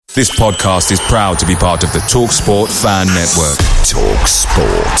This podcast is proud to be part of the TalkSport Fan Network.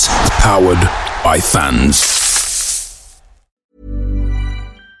 TalkSport. Powered by fans.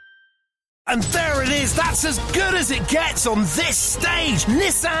 And there it is, that's as good as it gets on this stage.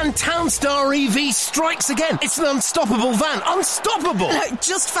 Nissan Townstar EV strikes again. It's an unstoppable van, unstoppable.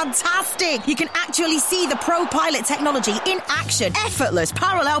 Just fantastic. You can actually see the ProPilot technology in action. Effortless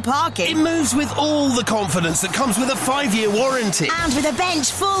parallel parking. It moves with all the confidence that comes with a 5-year warranty. And with a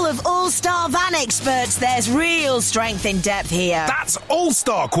bench full of all-star van experts, there's real strength in depth here. That's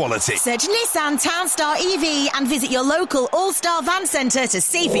all-star quality. Search Nissan Townstar EV and visit your local all-star van centre to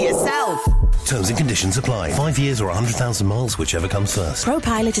see for yourself. Terms and conditions apply. 5 years or 100,000 miles, whichever comes first.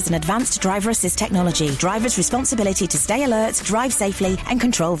 ProPilot is an advanced driver assist technology. Driver's responsibility to stay alert, drive safely and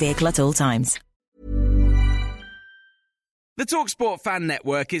control vehicle at all times. The TalkSport Fan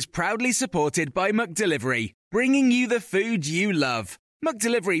Network is proudly supported by McDelivery, bringing you the food you love.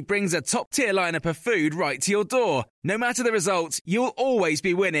 McDelivery brings a top-tier lineup of food right to your door. No matter the result, you'll always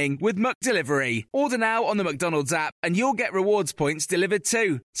be winning with McDelivery. Order now on the McDonald's app and you'll get rewards points delivered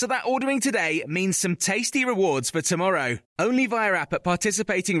too. So that ordering today means some tasty rewards for tomorrow. Only via app at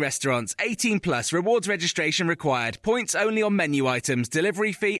participating restaurants. 18 plus. Rewards registration required. Points only on menu items.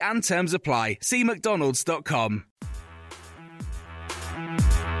 Delivery fee and terms apply. See mcdonalds.com.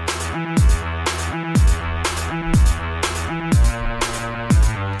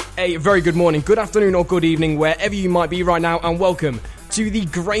 A very good morning, good afternoon or good evening wherever you might be right now, and welcome to the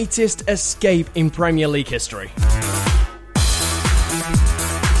greatest escape in Premier League history.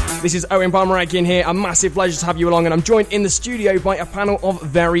 This is Owen Palmer-Akin here, a massive pleasure to have you along, and I'm joined in the studio by a panel of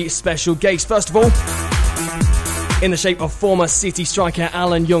very special guests. First of all, in the shape of former City striker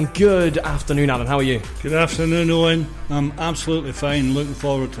Alan Young. Good afternoon, Alan, how are you? Good afternoon, Owen. I'm absolutely fine, looking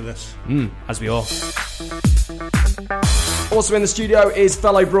forward to this. As we are. Also in the studio is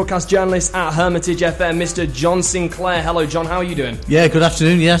fellow broadcast journalist at Hermitage FM, Mr. John Sinclair. Hello, John, how are you doing? Yeah, good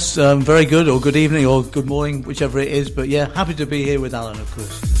afternoon, yes. Very good, or good evening, or good morning, whichever it is. But yeah, happy to be here with Alan, of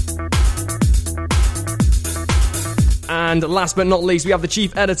course. And last but not least, we have the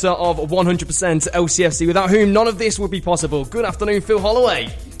chief editor of 100% LCFC, without whom none of this would be possible. Good afternoon, Phil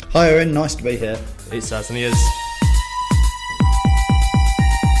Holloway. Hi, Owen, nice to be here. It certainly is.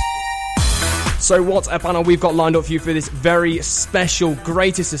 So what a panel we've got lined up for you for this very special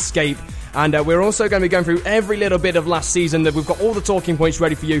Greatest Escape. And we're also going to be going through every little bit of last season. That we've got all the talking points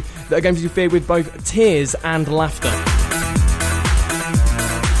ready for you that are going to be filled with both tears and laughter.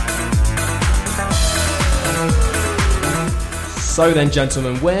 So then,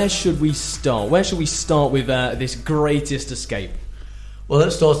 gentlemen, where should we start? Where should we start with this Greatest Escape? Well,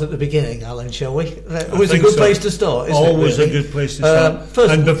 let's start at the beginning, Alan, shall we? It was a good place to start, isn't Always it? Really? A good place to start.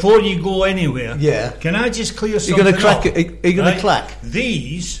 And before you go anywhere, can I just clear something You're going to crack up? Are you going to clack?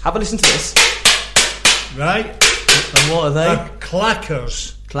 These... Have a listen to this. Right? And what are they? They're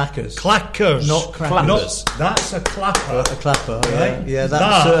clackers. Clackers. Clackers. Not crackers. That's a clapper. A clapper, Right? Yeah,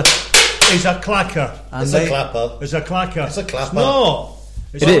 that's... is a clacker. It's a clapper. It's a clacker. It's a clapper. No.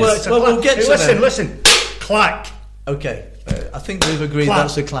 It is. Well, it's a we'll get to that. Listen. Clack. Okay, I think we've agreed Clap.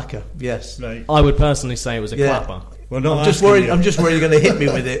 that's a clacker, yes. Right. I would personally say it was a clapper. Well, no, I'm just worried you're going to hit me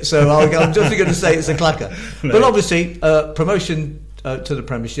with it, so I'm just going to say it's a clacker. Right. But obviously, promotion to the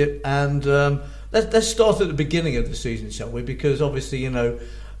Premiership, and let's start at the beginning of the season, shall we? Because obviously, you know,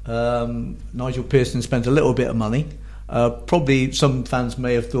 Nigel Pearson spent a little bit of money. Probably some fans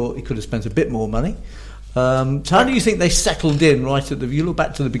may have thought he could have spent a bit more money. So how do you think they settled in right at you look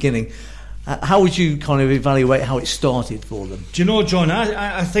back to the beginning? How would you kind of evaluate how it started for them? Do you know, John,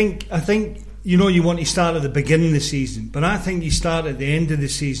 I think you know you want to start at the beginning of the season, but I think you start at the end of the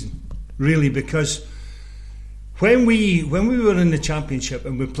season, really, because when we were in the Championship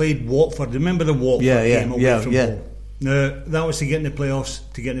and we played Watford, remember the Watford game away from home? No, that was to get in the playoffs,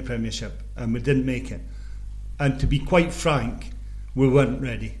 to get in the Premiership, and we didn't make it. And to be quite frank, we weren't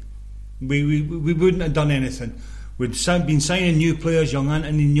ready. We wouldn't have done anything. We'd been signing new players. Young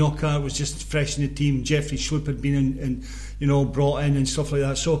Anthony Knockaert was just fresh in the team. Jeffrey Schlupp had been brought in and stuff like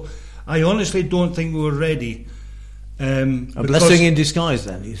that. So I honestly don't think we were ready. A blessing in disguise,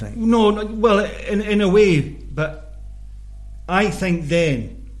 then, you think? No, well, in a way, but I think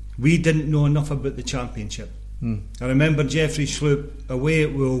then we didn't know enough about the Championship. I remember Jeffrey Schlupp away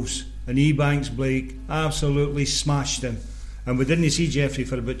at Wolves, and Ebanks Blake absolutely smashed him, and we didn't see Jeffrey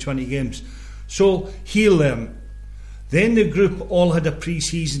for about 20 games. So he learned. Then the group all had a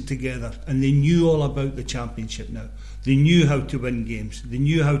pre-season together, and they knew all about the Championship now. They knew how to win games. They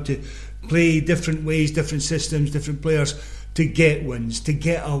knew how to play different ways, different systems, different players to get wins, to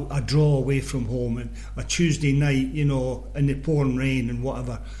get a draw away from home, and a Tuesday night, in the pouring rain and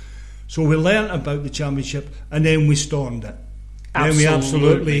whatever. So we learnt about the Championship, and then we stormed it. Then we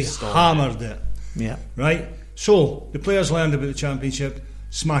absolutely hammered it. Yeah. Right? So the players learned about the Championship,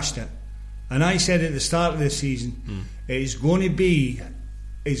 smashed it. And I said at the start of this season, it's going to be,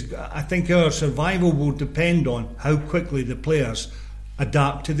 I think our survival will depend on how quickly the players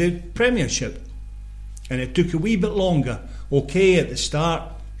adapt to the Premiership. And it took a wee bit longer. Okay, at the start,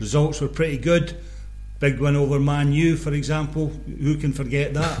 results were pretty good. Big win over Man U, for example. Who can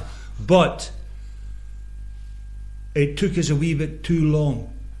forget that? But it took us a wee bit too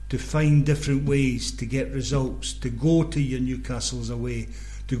long to find different ways to get results, to go to your Newcastles away,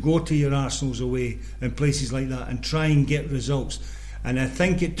 to go to your Arsenals away and places like that and try and get results. And I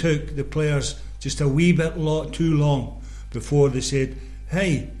think it took the players just a wee bit too long before they said,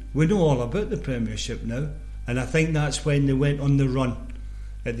 hey, we know all about the Premiership now. And I think that's when they went on the run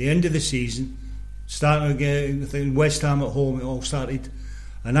at the end of the season, starting again, West Ham at home, it all started.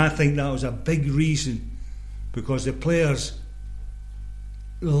 And I think that was a big reason, because the players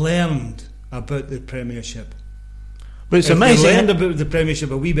learned about the Premiership. But it's if amazing. They learned about the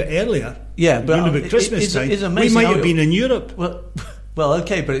Premiership a wee bit earlier. Yeah, but about Christmas time, we might have been in Europe. Well,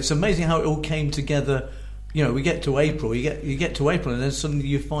 okay, but it's amazing how it all came together. We get to April. You get to April, and then suddenly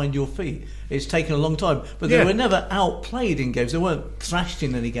you find your feet. It's taken a long time, but they were never outplayed in games. They weren't thrashed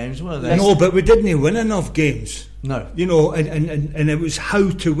in any games, were they? No, but we didn't win enough games. No, and it was how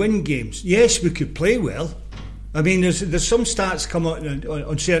to win games. Yes, we could play well. I mean, there's some stats come out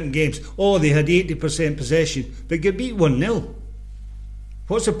on certain games. Oh, they had 80% possession, but get beat 1-0.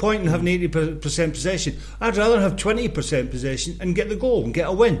 What's the point in having 80% possession? I'd rather have 20% possession and get the goal and get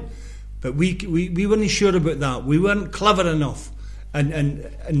a win. But we weren't sure about that. We weren't clever enough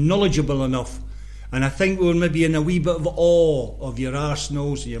and knowledgeable enough. And I think we were maybe in a wee bit of awe of your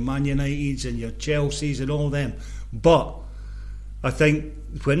Arsenals, your Man Uniteds and your Chelseas and all them. But I think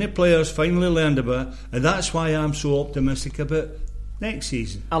when the players finally learned about it, and that's why I'm so optimistic about next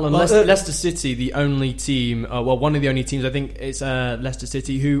season. Alan, Leicester City, the only team, one of the only teams, I think it's Leicester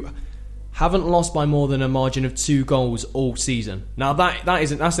City, who haven't lost by more than a margin of 2 goals all season. Now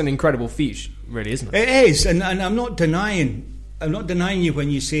that's an incredible feat, really, isn't it? It is, and I'm not denying you when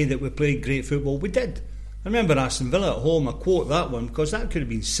you say that we played great football. We did. I remember Aston Villa at home. I quote that one because that could have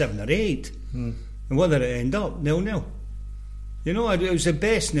been 7 or 8, and what did it end up? 0-0. It was the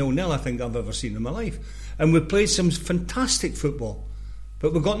best 0-0 I think I've ever seen in my life. And we played some fantastic football,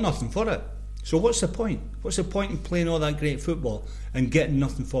 but we got nothing for it. So what's the point? What's the point in playing all that great football and getting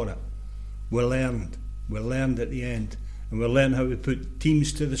nothing for it? We learned at the end, and we learned how to put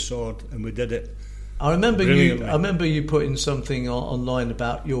teams to the sword, and we did it. I remember you putting something online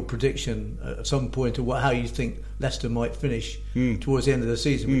about your prediction at some point of how you think Leicester might finish towards the end of the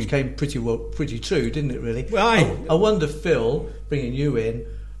season, which came pretty true, didn't it? Really. Well, I wonder, Phil, bringing you in,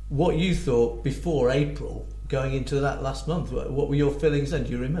 what you thought before April, going into that last month. What were your feelings then? Do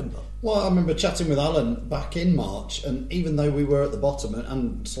you remember? Well, I remember chatting with Alan back in March, and even though we were at the bottom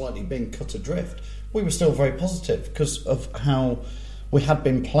and slightly being cut adrift, we were still very positive because of how we had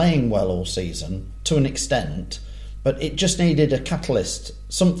been playing well all season to an extent, but it just needed a catalyst,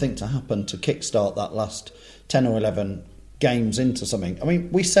 something to happen to kickstart that last 10 or 11 games into something. I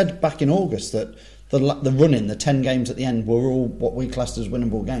mean, we said back in August that the run-in, the 10 games at the end, were all what we classed as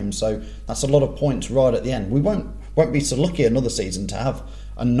winnable games, so that's a lot of points right at the end. We won't be so lucky another season to have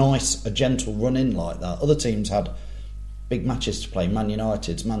a gentle run-in like that. Other teams had big matches to play, Man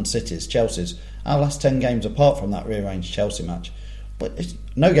United's, Man City's, Chelsea's. Our last 10 games, apart from that rearranged Chelsea match, but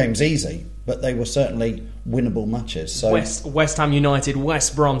no game's easy, but they were certainly winnable matches. So West Ham United,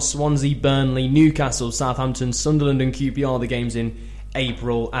 West Brom, Swansea, Burnley, Newcastle, Southampton, Sunderland and QPR, the games in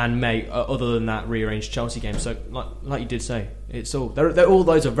April and May, other than that rearranged Chelsea game. So like you did say, it's all all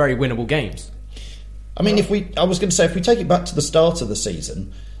those are very winnable games. I mean, if we take it back to the start of the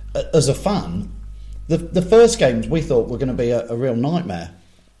season, as a fan, the first games we thought were going to be a real nightmare.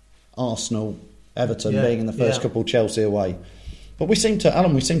 Arsenal, Everton being in the first couple, Chelsea away. But we seem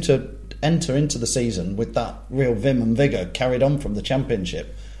to enter into the season with that real vim and vigour carried on from the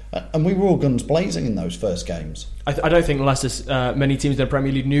Championship. And we were all guns blazing in those first games. I don't think many teams in the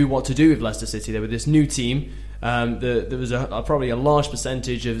Premier League knew what to do with Leicester City. They were this new team. There was probably a large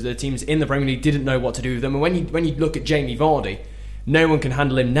percentage of the teams in the Premier League didn't know what to do with them. And when you look at Jamie Vardy, no one can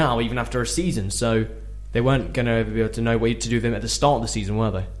handle him now, even after a season. So they weren't going to be able to know what to do with him at the start of the season, were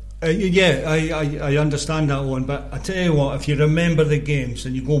they? I understand that one, but I tell you what, if you remember the games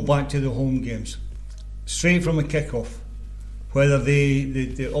and you go back to the home games, straight from a kick-off, whether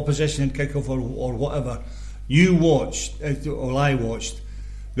the opposition had kick-off or whatever, you watched, or I watched,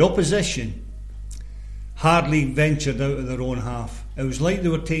 the opposition hardly ventured out of their own half. It was like they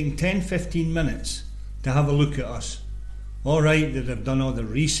were taking 10-15 minutes to have a look at us. All right, they'd have done all the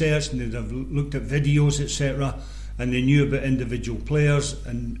research and they'd have looked at videos, etc., and they knew about individual players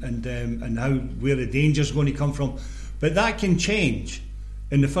and how where the danger's going to come from. But that can change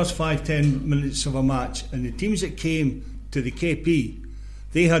in the first 5-10 minutes of a match. And the teams that came to the KP,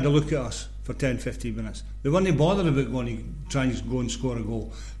 they had a look at us for 10-15 minutes. They weren't bothered about going to try and go and score a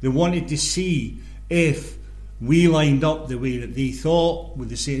goal. They wanted to see if we lined up the way that they thought, with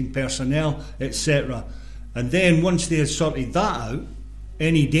the same personnel, etc. And then once they had sorted that out,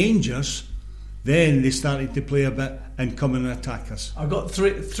 any dangers, then they started to play a bit and come and attack us. I've got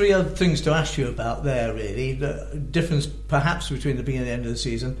three other things to ask you about there, really. The difference perhaps between the beginning and the end of the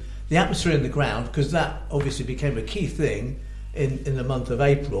season, the atmosphere in the ground, because that obviously became a key thing in the month of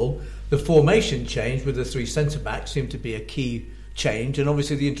April. The formation change with the three centre-backs seemed to be a key change, and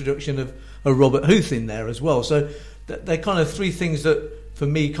obviously the introduction of Robert Huth in there as well. So they're kind of three things that, for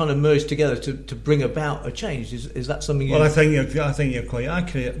me, kind of merged together to bring about a change. Is that something you... Well, I think you're quite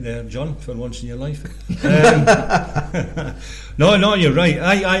accurate there, John, for once in your life. No, you're right.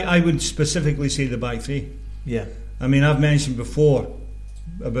 I would specifically say the back three. Yeah. I mean, I've mentioned before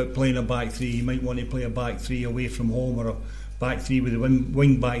about playing a back three. You might want to play a back three away from home, or a back three with the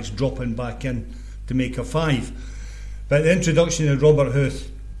wing backs dropping back in to make a five. But the introduction of Robert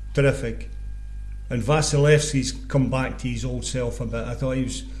Huth, terrific. And Vasilevsky's come back to his old self a bit. I thought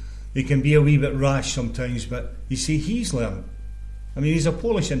he can be a wee bit rash sometimes, but you see, he's learned. I mean, he's a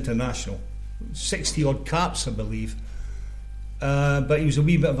Polish international, 60 odd caps, I believe, but he was a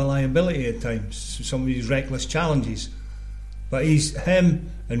wee bit of a liability at times, some of his reckless challenges. But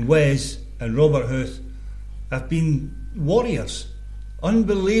him and Wes and Robert Huth have been warriors.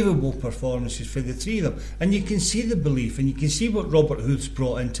 Unbelievable performances for the three of them, and you can see the belief, and you can see what Robert Huth's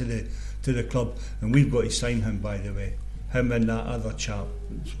brought into the club, and we've got to sign him, by the way. Him and that other chap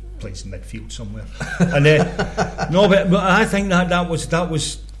plays in midfield somewhere. And no, but I think that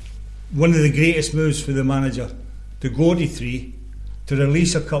was one of the greatest moves for the manager, to go to three, to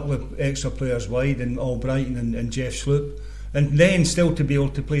release a couple of extra players wide, and Albrighton and Jeff Sloop, and then still to be able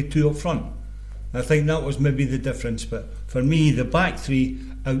to play two up front. I think that was maybe the difference. But for me, the back three,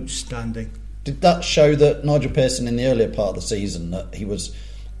 outstanding. Did that show that Nigel Pearson, in the earlier part of the season, that he was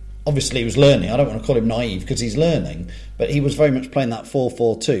learning? I don't want to call him naive, because he's learning, but he was very much playing that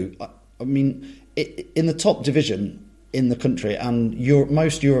 4-4-2. I mean, in the top division in the country, and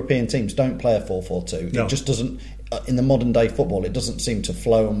most European teams don't play a 4-4-2. No. It just doesn't, in the modern day football, it doesn't seem to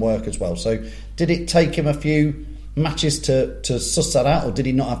flow and work as well. So did it take him a few matches to suss that out, or did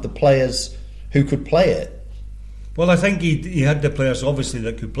he not have the players who could play it? Well, I think he had the players, obviously,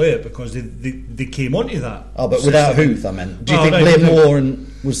 that could play it, because they came onto that. Oh, but without Huth, I meant. Do you think Liam Moore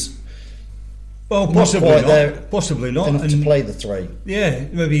was... Well, possibly not. Enough to play the three. Yeah,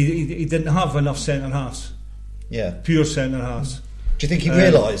 maybe he didn't have enough centre-halves. Yeah. Pure centre-halves. Do you think he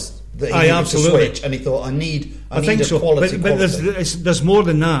realised that he needed to switch, and he thought, I need think a so. quality? But there's more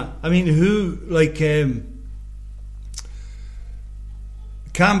than that. I mean, who, like...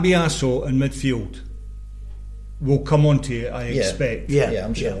 Cambiasso in midfield will come on to it, I expect. Yeah,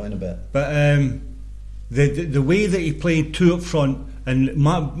 I'm sure in a bit. But the way that he played two up front, and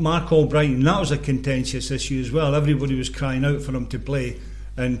Mark Albrighton, that was a contentious issue as well. Everybody was crying out for him to play,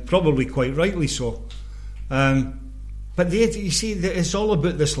 and probably quite rightly so. But you see, it's all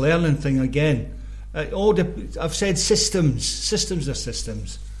about this learning thing again. I've said systems are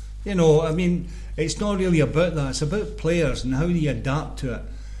systems. You know, I mean, it's not really about that. It's about players and how do you adapt to it.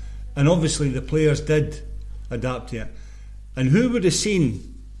 And obviously the players did adapt to it. And who would have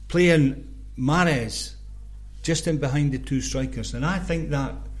seen playing Mahrez just in behind the two strikers? And I think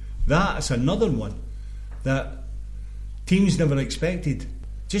that's another one that teams never expected.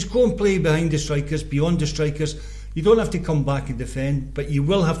 Just go and play behind the strikers, beyond the strikers. You don't have to come back and defend, but you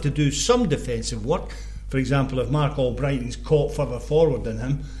will have to do some defensive work. For example, if Mark Albrighton's caught further forward than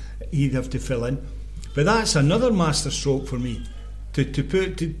him, he'd have to fill in. But that's another master stroke for me, to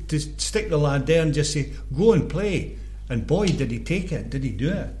stick the lad there and just say, go and play. And boy, did he take it, did he do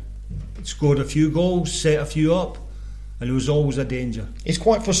it. Scored a few goals, set a few up, and it was always a danger. It's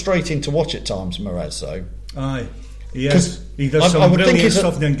quite frustrating to watch at times, Mahrez, though. Aye, he does some brilliant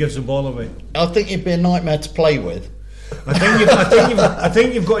stuff and then gives the ball away. I think he'd be a nightmare to play with. I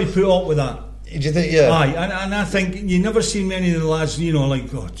think you've got to put up with that. Do you think? Yeah. Aye, and I think you never seen many of the lads,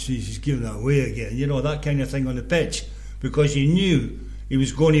 like, oh, jeez, he's giving that away again. That kind of thing on the pitch, because you knew he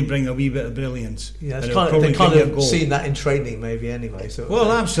was going to bring a wee bit of brilliance. Yeah, and they kind of seen that in training, maybe anyway.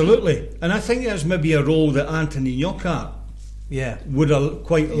 Well, absolutely, and I think that's maybe a role that Anthony Knockaert would have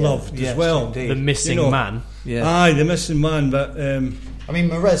quite loved as well. Indeed. The missing man. Yeah. Aye, the missing man. But I mean,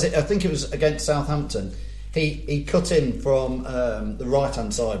 Mahrez, I think it was against Southampton. He cut in from the right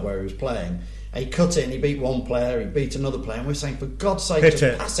hand side where he was playing. He cut in, he beat one player, he beat another player, and we were saying, for God's sake,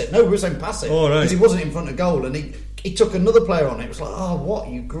 just pass it. No, we were saying pass it. Because he wasn't in front of goal, and he took another player on it. It was like, oh, what,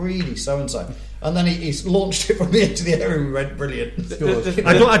 you greedy so-and-so. And then he's launched it from the edge of the area, and we went, brilliant.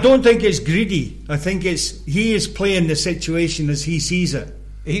 I don't think it's greedy. I think he is playing the situation as he sees it.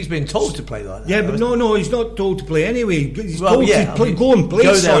 He's been told to play like that. Yeah, but no, he's not told to play anyway. He's told to go and play.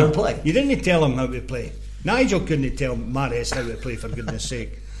 Go there and play. You didn't tell him how to play. Nigel couldn't tell Mahrez how to play, for goodness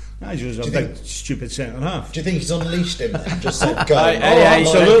sake. Nigel's a big stupid centre half. Do you think he's unleashed him and just said go?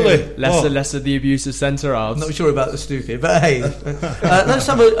 Absolutely. Less of the abusive centre halves. I'm not sure about the Stookie, but hey, let's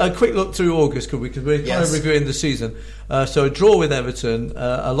have a quick look through August, could we? Because we're kind of reviewing the season. So a draw with Everton,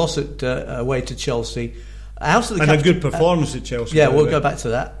 a loss away to Chelsea. A good performance at Chelsea. Yeah, we'll go back to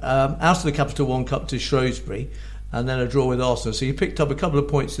that. Out of the Capital One Cup to Shrewsbury, and then a draw with Arsenal. So you picked up a couple of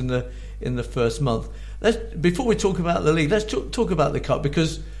points in the first month. Before we talk about the league, let's talk about the cup,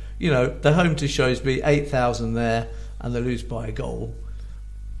 because they're home to Shrewsbury, 8,000 there, and they lose by a goal.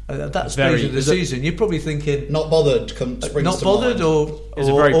 At that stage of the season, you're probably thinking not bothered. Not bothered,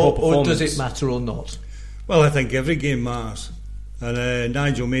 or does it matter or not? Well, I think every game matters, and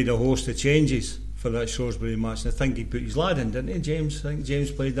Nigel made a host of changes for that Shrewsbury match. And I think he put his lad in, didn't he, James? I think James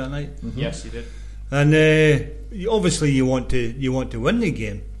played that night. Mm-hmm. Yes, he did. And obviously, you want to win the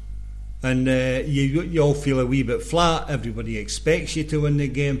game, and you all feel a wee bit flat. Everybody expects you to win the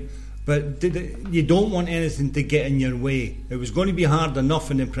game, but you don't want anything to get in your way. It was going to be hard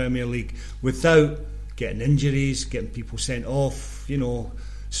enough in the Premier League without getting injuries, getting people sent off,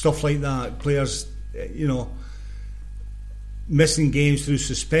 stuff like that. Players, missing games through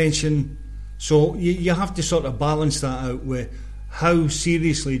suspension. So you have to sort of balance that out with how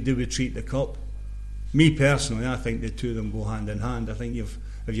seriously do we treat the cup. Me personally, I think the two of them go hand in hand. I think if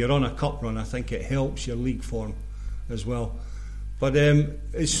you're on a cup run, I think it helps your league form as well. But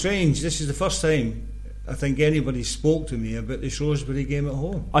it's strange. This is the first time I think anybody spoke to me about the Shrewsbury game at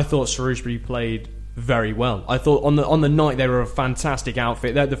home. I thought Shrewsbury played very well. I thought on the night they were a fantastic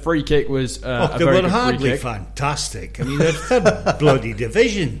outfit. The free kick was they were hardly fantastic. I mean, they're third bloody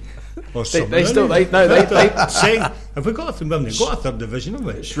division. Or they have we got a third division, have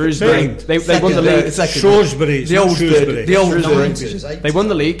we? Shrewsbury. They won the league. Shrewsbury. The old They won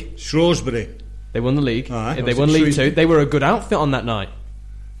the league. Shrewsbury. They won the league. They won League 2. They were a good outfit on that night.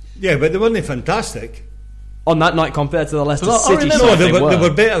 Yeah, but they weren't fantastic on that night compared to the Leicester City. They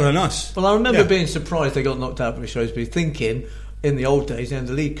were better than us. Well, I remember being surprised they got knocked out by Shrewsbury, thinking in the old days in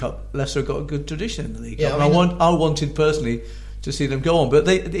the League Cup, Leicester got a good tradition in the League Cup. I wanted personally to see them go on, but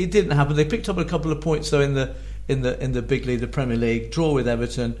it didn't happen. They picked up a couple of points though in the big league, the Premier League, draw with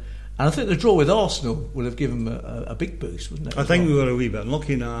Everton, and I think the draw with Arsenal would have given them a big boost, wouldn't it? I think we were a wee bit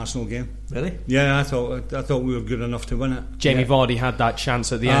unlucky in that Arsenal game. Really? Yeah, I thought we were good enough to win it. Jamie Vardy had that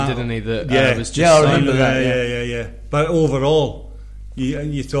chance at the end, didn't he? That was just I remember that. Yeah. But overall,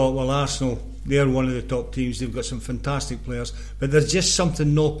 you thought, well, Arsenal, they're one of the top teams. They've got some fantastic players, but there's just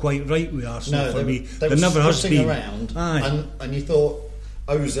something not quite right with Arsenal for me. There never has been. Around, and you thought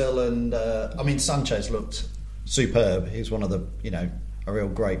Ozil and Sanchez looked superb. He was one of the a real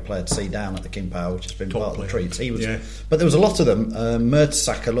great player to see down at the King Power, which has been part of the treats. He was, but there was a lot of them.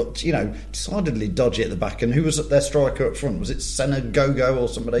 Mertesacker looked, decidedly dodgy at the back. And who was their striker up front? Was it Senegogo or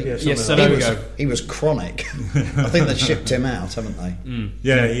somebody? Yes, Senegogo. He was chronic. I think they shipped him out, haven't they?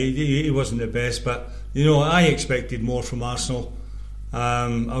 Yeah, he wasn't the best, but I expected more from Arsenal.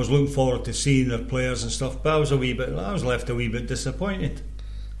 I was looking forward to seeing their players and stuff, but I was left a wee bit disappointed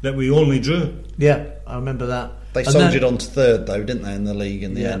that we only drew. Yeah, I remember that. They soldiered on to third, though, didn't they, in the league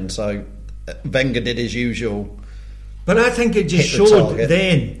in the end? So Wenger did his usual. But I think it just showed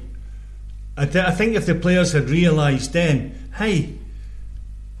then. I think if the players had realised then, hey,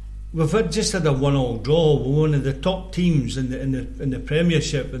 we've just had a 1-1 draw. We're one of the top teams in the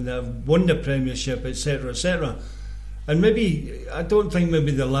Premiership, and they've won the Premiership, etc., etc. And I don't think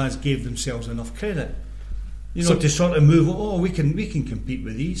the lads gave themselves enough credit, to sort of move. Oh, we can compete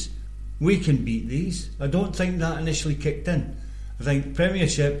with these. We can beat these. I don't think that initially kicked in. I think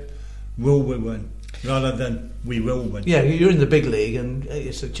Premiership, will we win, rather than we will win. Yeah, you're in the big league, and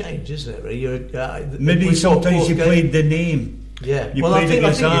it's a change, isn't it? Maybe sometimes you played the name. Yeah, You well, played I think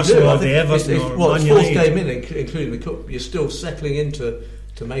against you do. Arsenal I or think the Everton it's or fourth Man United. game in, including the cup. You're still settling into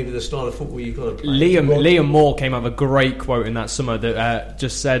maybe the style of football you've got to play. Liam Moore came up with a great quote in that summer that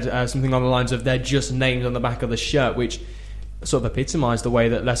just said something along the lines of "they're just names on the back of the shirt," which sort of epitomised the way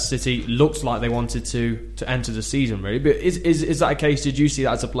that Leicester City looked like they wanted to enter the season. Really, but is that a case? Did you see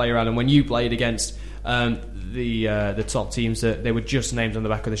that as a player, Alan, when you played against the top teams, that they were just names on the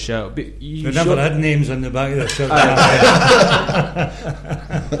back of the shirt? But they never had names on the back of the shirt.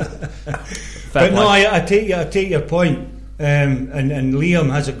 But no, I take your point, and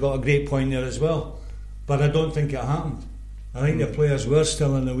Liam has got a great point there as well. But I don't think it happened. I think the players were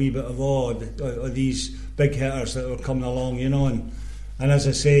still in a wee bit of awe of these big hitters that were coming along, you know, and as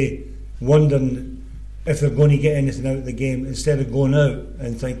I say, wondering if they're going to get anything out of the game instead of going out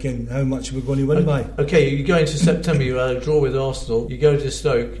and thinking how much we're going to win by. Okay, you go into September, you had a draw with Arsenal, you go to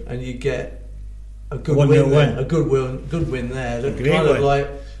Stoke and you get a good win there, a good win there. That kind of like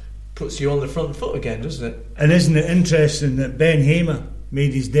puts you on the front foot again, doesn't it? And isn't it interesting that Ben Hamer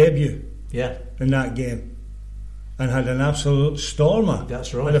made his debut in that game and had an absolute stormer.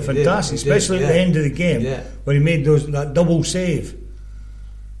 That's right. Had a fantastic, especially at the end of the game when he made that double save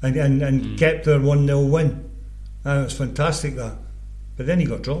and kept their 1-0 win. And it was fantastic, that. But then he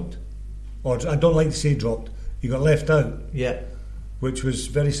got dropped. Or I don't like to say dropped. He got left out. Yeah. Which was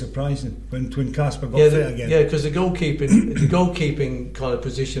very surprising when Kasper got fit again. Yeah, because the goalkeeping kind of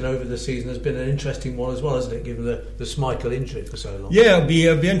position over the season has been an interesting one as well, hasn't it? Given the Schmeichel injury for so long. Yeah,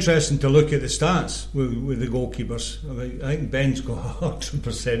 it'll be interesting to look at the stats with the goalkeepers. I think Ben's got a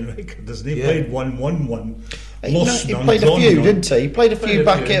 100% record, doesn't he? Played 1-1-1. He played a few, didn't he? He played a few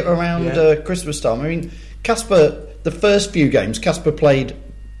back around Christmas time. I mean, Kasper, the first few games, Kasper played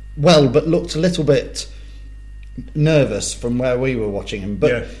well, but looked a little bit nervous from where we were watching him,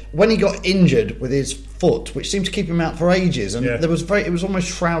 but when he got injured with his foot, which seemed to keep him out for ages, and it was almost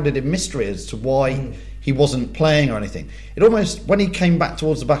shrouded in mystery as to why he wasn't playing or anything. It almost, when he came back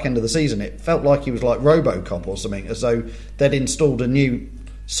towards the back end of the season, it felt like he was like RoboCop or something, as though they'd installed a new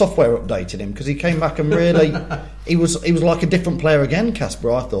software updated him, because he came back and really he was like a different player again,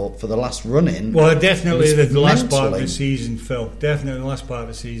 Kasper, I thought, for the last run in. Well, definitely the last part of the season, Phil. Definitely the last part of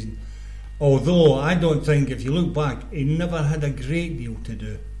the season. Although I don't think, if you look back, he never had a great deal to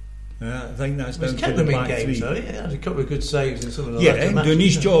do. I think that's down to the back three. Though. He had a couple of good saves in some of the doing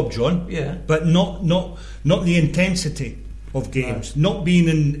his job, John. Yeah, but not the intensity of games, not being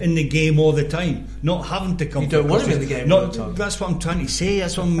in the game all the time, not having to come. You don't want him in the game all the time. That's what I'm trying to say.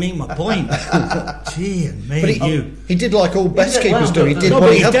 That's what I'm making my point. Gee, mate, he did like all best keepers do. He did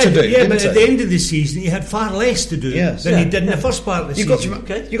what he had to do. Yeah, but at the end of the season, he had far less to do than he did in the first part of the season.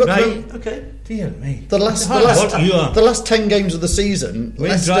 You got to okay. Dear me. The last 10 games of the season.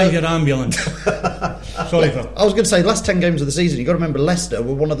 Drive your ambulance. Sorry, Phil. I was going to say, last 10 games of the season, you've got to remember Leicester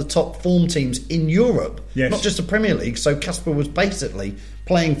were one of the top form teams in Europe, not just the Premier League. So Kasper was basically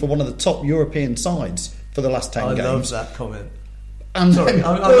playing for one of the top European sides for the last 10 games. I love that comment. And Sorry, then,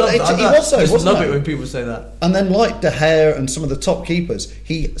 I love it it when people say that. And then, like De Gea and some of the top keepers,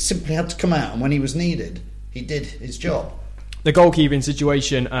 he simply had to come out, and when he was needed, he did his job. The goalkeeping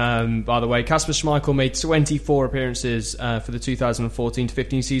situation, by the way, Kasper Schmeichel made 24 appearances for the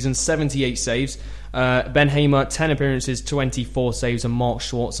 2014-15 season, 78 saves. Ben Hamer, 10 appearances, 24 saves, and Mark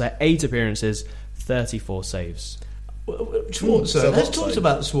Schwarzer, 8 appearances, 34 saves. Schwarzer, let's talk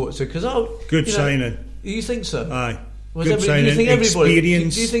about Schwarzer, because good signing. You think so? Aye. Good signing.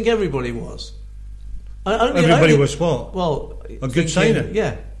 Experience. Do you think everybody was? Everybody was what? Well, a good signing.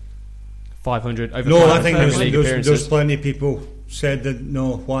 Yeah. 500 over. No, I think there's plenty of people said that.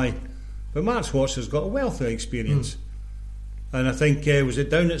 No, why? But Mark Schwarzer's got a wealth of experience, and I think was it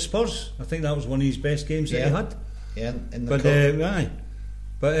down at Spurs? I think that was one of his best games that he had. Yeah, in the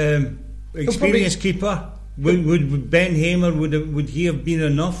experienced keeper. Would Ben Hamer would he have been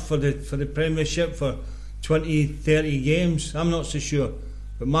enough for the Premiership for 20, 30 games? I'm not so sure.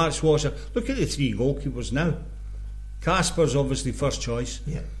 But Mark Schwarzer, look at the 3 goalkeepers now. Kasper's obviously first choice.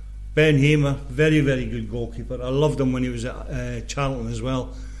 Yeah. Ben Hamer, very, very good goalkeeper. I loved him when he was at Charlton as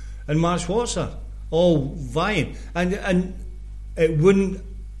well. And Mark Schwarzer, all vying. And it wouldn't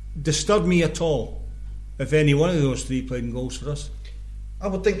disturb me at all if any one of those 3 played in goals for us. I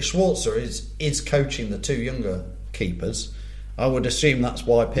would think Schwarzer is coaching the 2 younger keepers. I would assume that's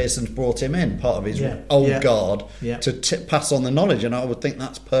why Pearson's brought him in, part of his old guard, to pass on the knowledge. And I would think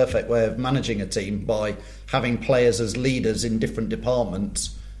that's a perfect way of managing a team, by having players as leaders in different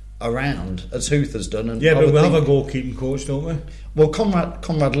departments around, as Huth has done. And but we'll have a goalkeeping coach, don't we? Well,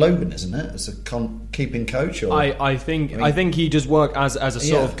 Conrad Logan, isn't it? As a keeping coach, or I think he does work as a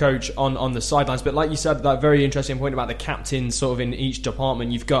sort of coach on the sidelines. But like you said, that very interesting point about the captains, sort of in each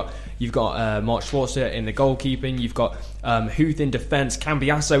department. You've got Mark Schwarzer in the goalkeeping. You've got Huth in defence,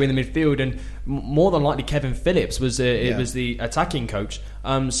 Cambiasso in the midfield, and more than likely Kevin Phillips was the attacking coach.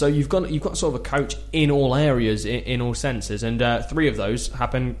 So you've got sort of a coach in all areas, in all senses, and 3 of those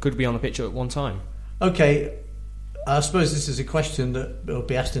could be on the pitch at one time. Okay. I suppose this is a question that will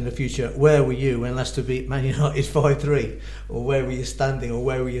be asked in the future. Where were you when Leicester beat Man United 5-3? Or where were you standing? Or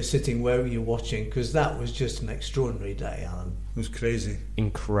where were you sitting? Where were you watching? Because that was just an extraordinary day, Alan. It was crazy.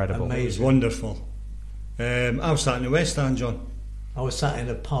 Incredible. Amazing. It was wonderful. I was sat in the West Stand, John. I was sat in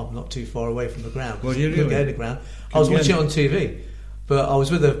a pub not too far away from the ground. Well, you couldn't really? get to the ground. I was watching it on TV. But I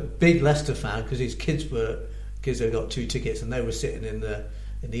was with a big Leicester fan because his kids had got 2 tickets and they were sitting in the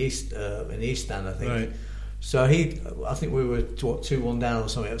East Stand, I think. Right. So I think we were 2-1 down or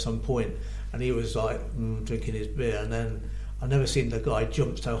something at some point, and he was like drinking his beer, and then I've never seen the guy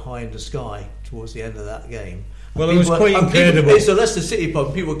jump so high in the sky towards the end of that game. Well, it was quite incredible. It's a Leicester City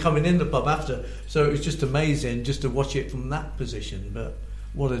pub, people were coming in the pub after, so it was just amazing just to watch it from that position. But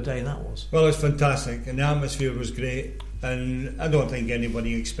what a day that was. Well, it was fantastic, and the atmosphere was great, and I don't think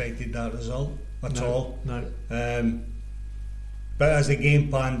anybody expected that result at all. No. But as the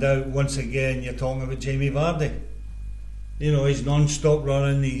game panned out, once again, you're talking about Jamie Vardy. You know, he's non-stop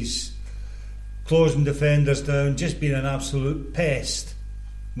running, he's closing defenders down, just being an absolute pest.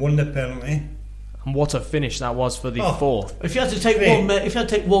 Won the penalty. And what a finish that was for the 4th. If you had to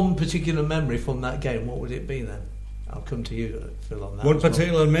take one particular memory from that game, what would it be then? I'll come to you, Phil, on that. One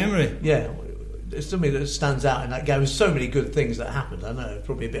particular memory? Yeah. It's something that stands out in that game. There's so many good things that happened. I know it's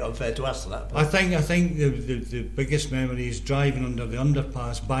probably a bit unfair to ask for that. But I think the biggest memory is driving under the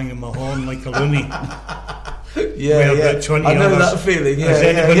underpass, banging my horn like a loony. About 20 I know that feeling. Yeah, Has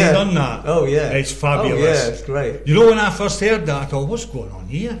anybody done that? Oh yeah, it's fabulous. Oh, yeah, it's great. You know, when I first heard that, I thought, what's going on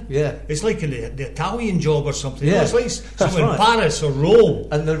here? Yeah, it's like the Italian job or something. Yeah, it's like somewhere in Paris or Rome.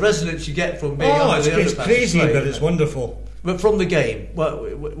 And the resonance you get from being under the underpass, it's crazy, but it's wonderful. But from the game, what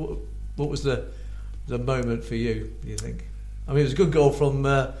was the moment for you, do you think? I mean, it was a good goal from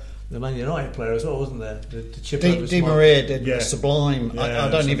the Man United player as well, wasn't there? The chip over Di Maria did Yeah, sublime. I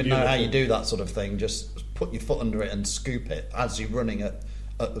don't even know how you do that sort of thing. Just put your foot under it and scoop it as you're running at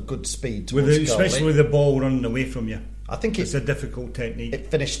a good speed towards goal. Especially with the ball running away from you. I think it's a difficult technique. It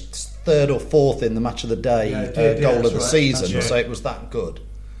finished 3rd or 4th in the match of the day, goal of the season, so it was that good.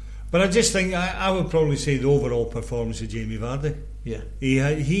 But I just think I would probably say the overall performance of Jamie Vardy. Yeah,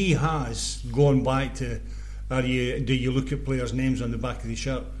 he has gone back to. Do you look at players' names on the back of the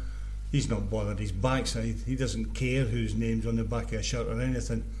shirt? He's not bothered his backside. He doesn't care whose name's on the back of a shirt or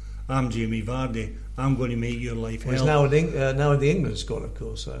anything. I'm Jamie Vardy. I'm going to make your life hell. He's now in the England squad, of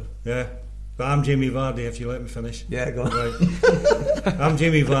course. So yeah, but I'm Jamie Vardy. If you let me finish. Yeah, go on. Right. I'm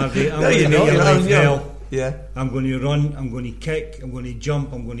Jamie Vardy. I'm going to make your life hell. Yeah. I'm going to run, I'm going to kick, I'm going to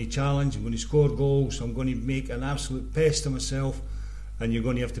jump, I'm going to challenge, I'm going to score goals, I'm going to make an absolute pest of myself, and you're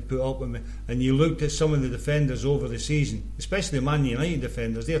going to have to put up with me. And you looked at some of the defenders over the season, especially the Man United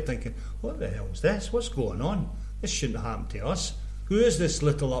defenders, they're thinking, what the hell is this? What's going on? This shouldn't have happened to us. Who is this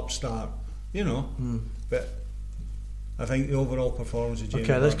little upstart? You know. But I think the overall performance of Jamie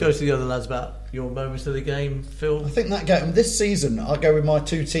Okay, let's Vardy. go to the other lads about your moments of the game, Phil. I think that game this season, I go with my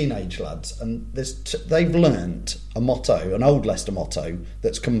 2 teenage lads, and they've learnt a motto, an old Leicester motto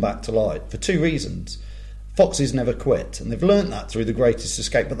that's come back to light for 2 reasons. Foxes never quit, and they've learnt that through The Greatest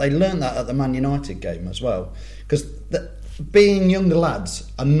Escape, but they learnt that at the Man United game as well, because being younger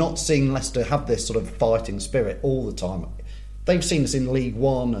lads and not seeing Leicester have this sort of fighting spirit all the time. They've seen us in League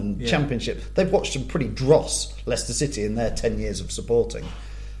One and Championship. They've watched some pretty dross Leicester City in their 10 years of supporting.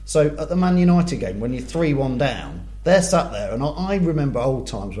 So at the Man United game, when you're 3-1 down, they're sat there, and I remember old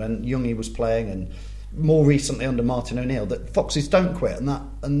times when Youngie was playing, and more recently under Martin O'Neill, that Foxes don't quit,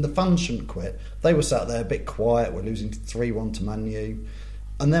 and the fans shouldn't quit. They were sat there a bit quiet. We're losing 3-1 to Man U,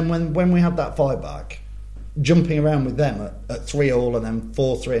 and then when we had that fight back, jumping around with them at 3-3 and then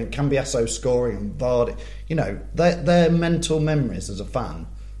 4-3, and Cambiasso scoring and Vardy, you know, their mental memories as a fan,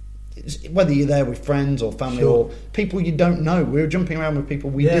 whether you're there with friends or family or people you don't know. We were jumping around with people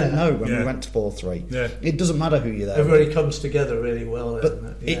we didn't know when we went to 4-3. It doesn't matter who you're there Everybody with. comes together really well.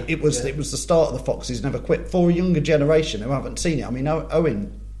 But it was the start of the Foxes never quit. For a younger generation who haven't seen it, I mean,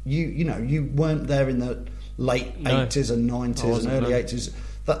 Owen, you weren't there in the late 80s and 90s and early 80s.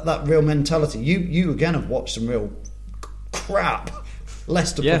 That real mentality. You again have watched some real crap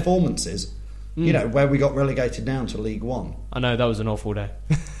Leicester performances. You know, where we got relegated down to League One. I know, that was an awful day.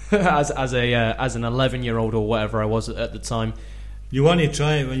 as an 11-year-old or whatever I was at the time, You want to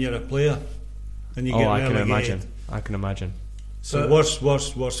try it when you're a player, and you get relegated. I can imagine. So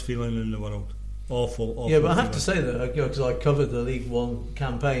worst feeling in the world. Awful. Yeah, but I have to say that because I covered the League One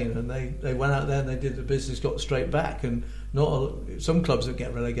campaign, and they went out there and they did the business, got straight back, and some clubs that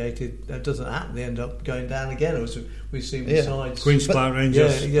get relegated, that doesn't happen. They end up going down again. We've seen besides Queen's Park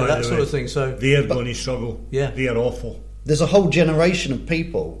Rangers, that sort of thing. So they're going to struggle. Yeah, they are awful. There's a whole generation of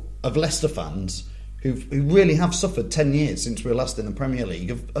people, of Leicester fans, who really have suffered 10 years since we were last in the Premier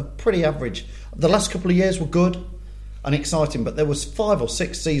League. Of pretty average. The last couple of years were good and exciting, but there was 5 or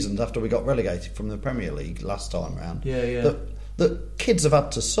 6 seasons after we got relegated from the Premier League last time round. That kids have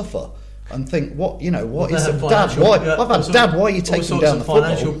had to suffer and think, what is it, Dad? Why? Dad, why are you taking down the football?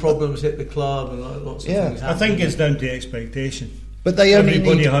 Financial problems hit the club and lots of things. I think it's down to expectation. But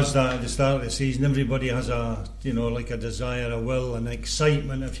everybody has that at the start of the season. Everybody has a desire, a will, an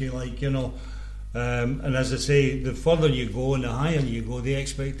excitement, if you like, And as I say, the further you go and the higher you go, the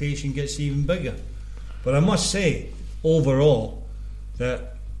expectation gets even bigger. But I must say, overall,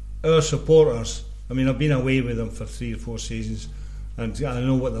 that our supporters, I've been away with them for 3 or 4 seasons, and I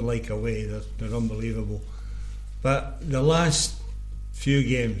know what they're like away. They're unbelievable. But the last few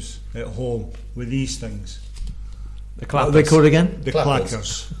games at home with these things, what are they called again? The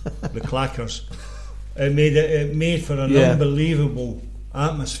clackers. The clackers. It made for an unbelievable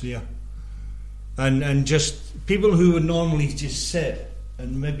atmosphere, and just people who would normally just sit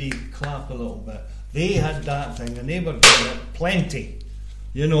and maybe clap a little bit. They had that thing, and they were doing it plenty,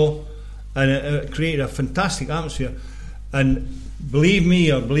 and it created a fantastic atmosphere. And believe me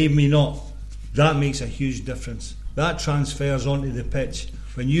or believe me not, that makes a huge difference. That transfers onto the pitch.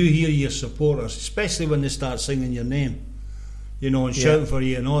 When you hear your supporters, especially when they start singing your name, and shouting for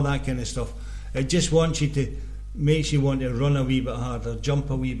you and all that kind of stuff, it just makes you want to run a wee bit harder, jump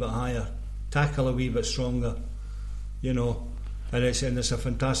a wee bit higher, tackle a wee bit stronger, And it's a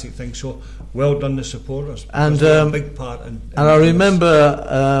fantastic thing. So well done, the supporters. And a big part. And I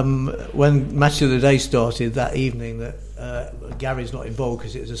remember when Match of the Day started that evening that Gary's not involved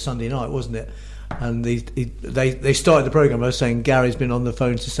because it was a Sunday night, wasn't it? And they started the programme by saying Gary's been on the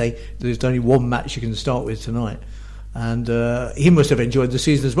phone to say there's only one match you can start with tonight, and he must have enjoyed the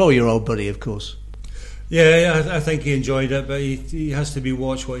season as well. Your old buddy, of course. Yeah, I think he enjoyed it, but he has to be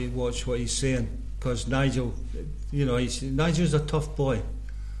watch what he's saying, because Nigel. Nigel's a tough boy.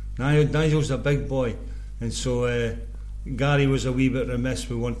 Nigel's a big boy, and so Gary was a wee bit remiss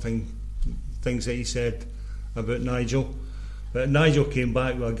with things that he said about Nigel. But Nigel came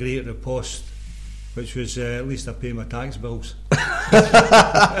back with a great riposte, which was at least I pay my tax bills,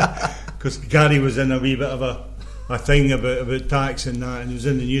 because Gary was in a wee bit of a thing about tax and that, and it was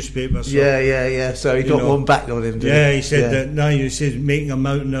in the newspaper. So, yeah. So he got one back on him. He said that now he says making a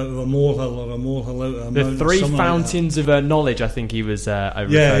mountain out of a molehill, or a molehill out of a mountain. The 3 fountains of knowledge, I think he was. I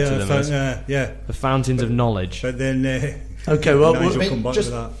referred to them as the fountains of knowledge. But then, okay, well, come back to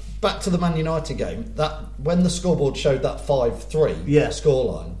that. Back to the Man United game. That when the scoreboard showed that 5-3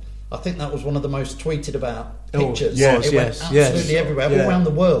 scoreline, I think that was one of the most tweeted about pictures. It went absolutely everywhere, all around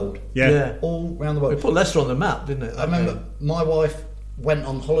the world. All around the world. It put Leicester on the map, didn't it? I remember my wife went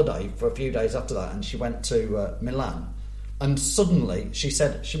on holiday for a few days after that, and she went to Milan. And suddenly, she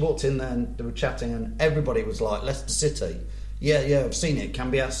said, she walked in there and they were chatting, and everybody was like, Leicester City. Yeah, I've seen it.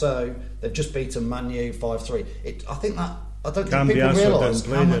 Cambiasso, they've just beaten Man U 5-3. I don't think people realise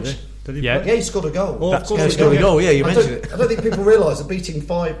how much. He scored a goal. Oh, of course he scored a goal. Yeah, you mentioned it. I don't think people realise that beating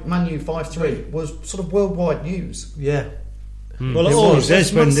Man U 5-3 was sort of worldwide news. Yeah. Well, it always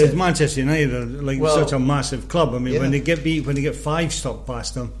is when Manchester United are such a massive club. When they get beat, when they get 5 stuck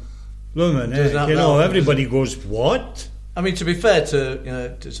past them, everybody goes, what? To be fair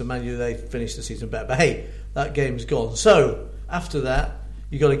to Man U, they finished the season better. But hey, that game's gone. So after that,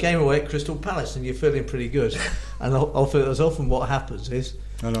 you got a game away at Crystal Palace, and you're feeling pretty good. And as often what happens is,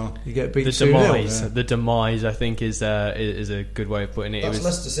 I know, you get beat 2-0. The demise, I think, is a good way of putting it. That's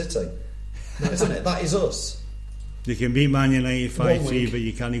Leicester City, isn't it? That is us. You can beat Man United 5-3, but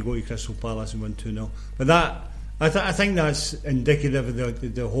you can't go to Crystal Palace and win 2-0. But that, I think that's indicative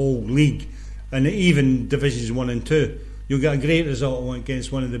of the whole league, and even divisions 1 and 2. You'll get a great result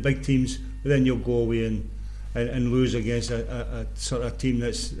against one of the big teams, but then you'll go away and lose against a sort of team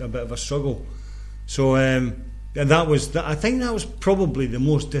that's a bit of a struggle. So I think that was probably the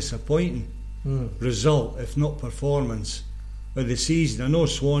most disappointing result, if not performance, of the season. I know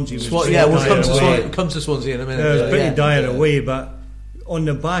Swansea was we'll come to Swansea in a minute. It was pretty dire away, but on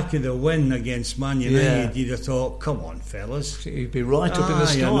the back of the win against Man United, you'd have thought, come on, fellas, you'd be right up in the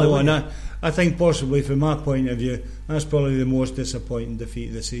sky. I think possibly from my point of view, that's probably the most disappointing defeat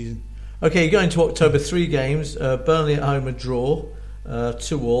of the season. Okay, going to October, 3 games. Burnley at home, a draw.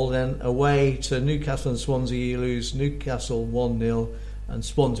 2-2. Then away to Newcastle and Swansea, you lose Newcastle 1-0, and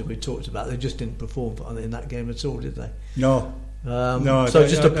Swansea we talked about. They just didn't perform in that game at all, did they? No. So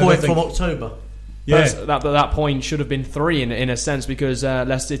just a point from October. Yeah, that point should have been 3 in a sense, because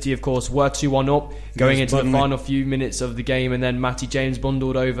Leicester City, of course, were 2-1 up going into the final few minutes of the game, and then Matty James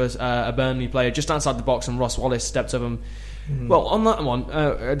bundled over a Burnley player just outside the box, and Ross Wallace stepped over him. Well, on that one,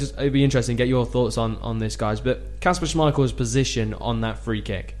 it'd be interesting to get your thoughts on this, guys. But Kasper Schmeichel's position on that free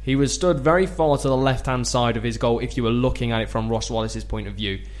kick, he was stood very far to the left-hand side of his goal, if you were looking at it from Ross Wallace's point of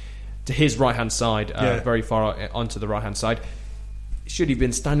view, to his right-hand side, very far onto the right-hand side. Should he have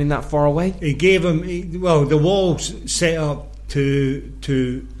been standing that far away? He gave him... the wall's set up to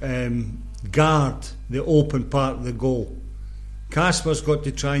guard the open part of the goal. Kasper's got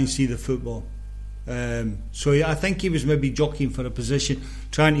to try and see the football. So I think he was maybe jockeying for a position,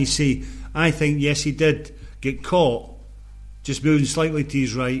 trying to see. I think, yes, he did get caught, just moving slightly to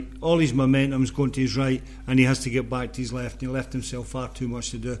his right. All his momentum's going to his right, and he has to get back to his left, and he left himself far too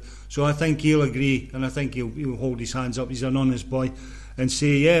much to do. So I think he'll agree, and I think he'll hold his hands up. He's an honest boy, and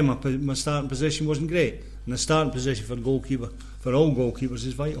say, my starting position wasn't great. And the starting position for a goalkeeper, for all goalkeepers,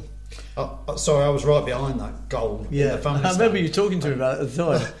 is vital. Sorry, I was right behind that goal. Yeah, in the family I remember you talking to me about it at the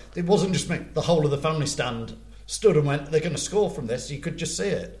time. It wasn't just me. The whole of the family stand stood and went, they're going to score from this. You could just see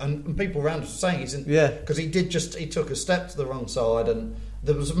it, and people around us were saying he's in. Yeah, because he took a step to the wrong side, and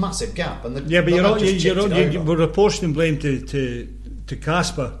there was a massive gap. And we're apportioning blame to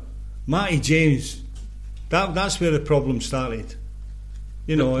Kasper, Matty James. That's where the problem started.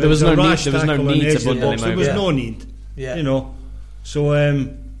 You know, there was no need to bundle him over. There was no need. Yeah, you know. So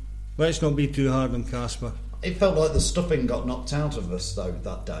let's not be too hard on Kasper. It felt like the stuffing got knocked out of us though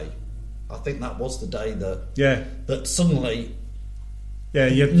that day. I think that was the day that suddenly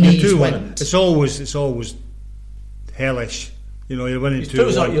you're 2-1. It's always hellish. You know, you're winning 2-1. It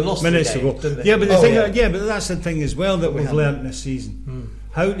feels like you lost minutes the game, ago. didn't it? Yeah, but but that's the thing as well that we've learnt this season.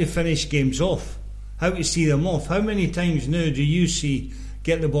 How to finish games off, how to see them off. How many times now do you see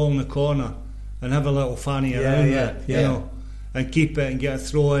get the ball in the corner and have a little fanny around it, you know, and keep it and get a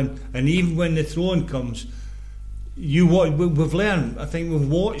throw in, and even when the throw in comes, we've learned. I think we've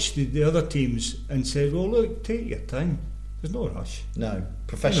watched the other teams and said, well, look, take your time. There's no rush. No,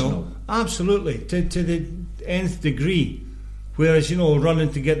 professional. You know, absolutely, to the nth degree. Whereas, you know,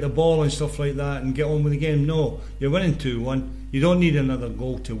 running to get the ball and stuff like that and get on with the game. No, you're winning 2-1. You don't need another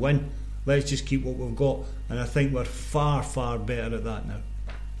goal to win. Let's just keep what we've got, and I think we're far, far better at that now.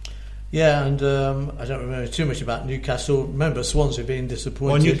 Yeah, and I don't remember too much about Newcastle. Remember Swansea being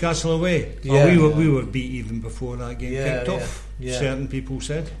disappointed. On Newcastle away. Yeah, we were beat even before that game kicked off. Yeah. Certain people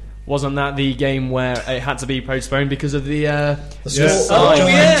said. Wasn't that the game where it had to be postponed because of the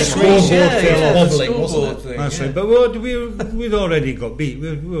wobbling, wasn't it? That's right. But we'd already got beat.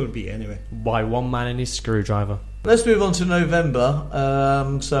 We were beat anyway. By one man and his screwdriver. Let's move on to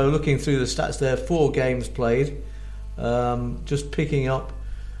November. So looking through the stats there, 4 games played. Just picking up,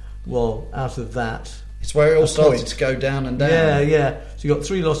 out of that, it's where it all started to go down and down. Yeah. So you got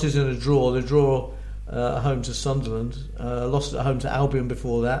 3 losses and a draw. The draw at home to Sunderland, lost at home to Albion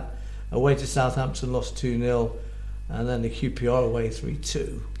before that, away to Southampton, lost 2-0, and then the QPR away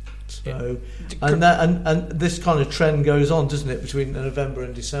 3-2. So, and this kind of trend goes on, doesn't it, between November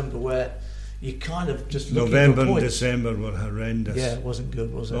and December, where you kind of just looking November for points. and December were horrendous. Yeah, it wasn't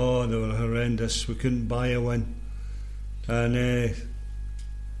good, was it? Oh, they were horrendous. We couldn't buy a win, and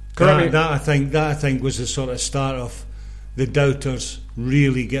that I think was the sort of start of the doubters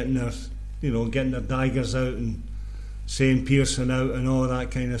really getting their daggers out and saying Pearson out and all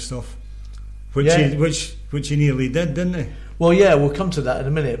that kind of stuff, which he nearly did, didn't he? Well, yeah, we'll come to that in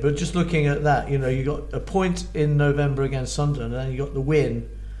a minute. But just looking at that, you know, you got a point in November against Sunderland, and then you got the win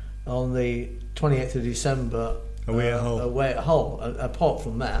on the 28th of December away at Hull. Apart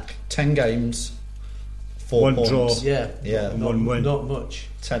from that, 10 games, 4 points. Draw. And 1 win. Not much.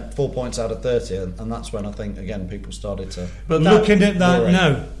 4 points out of 30, and that's when I think again people started to. But looking at that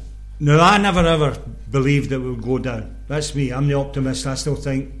now, I never ever believed that we would go down. That's me. I'm the optimist. I still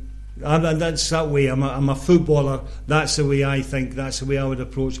think that's that way. I'm a footballer. That's the way I think. That's the way I would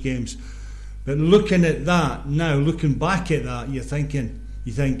approach games. But looking at that now, looking back at that, you think,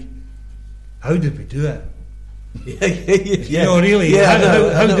 how did we do it? You know, really,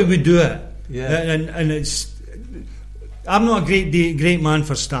 how did we do it? Yeah. And it's. I'm not a great man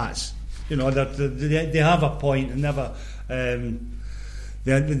for stats. You know, they have a point and never.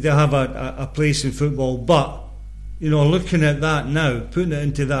 They have a place in football, but you know, looking at that now, putting it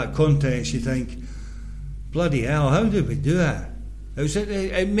into that context, you think, bloody hell, how did we do it?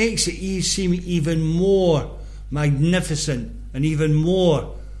 It makes it seem even more magnificent and even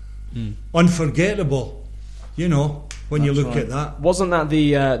more unforgettable, you know, when you look at that. Wasn't that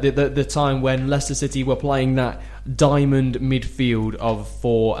the time when Leicester City were playing that diamond midfield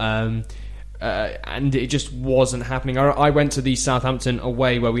and it just wasn't happening. I went to the Southampton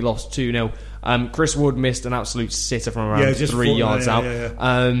away where we lost 2-0. Chris Wood missed an absolute sitter from around 3 yards out.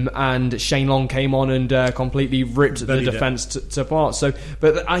 And Shane Long came on and completely ripped the defence to parts. So,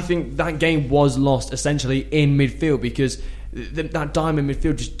 but I think that game was lost essentially in midfield because that diamond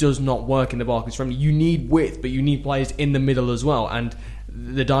midfield just does not work in the Barclays Premier. You need width, but you need players in the middle as well. And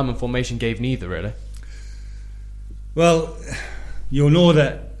the diamond formation gave neither, really. Well, you'll know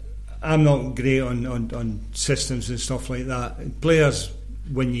that I'm not great on systems and stuff like that. Players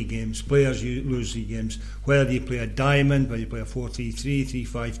win you games, players lose you games. Whether you play a diamond, whether you play a 4-3-3,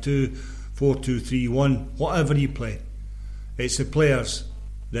 3-5-2, 4-2-3-1, whatever you play, it's the players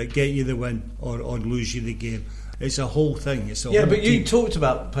that get you the win or lose you the game. It's a whole thing. It's a whole but you team. talked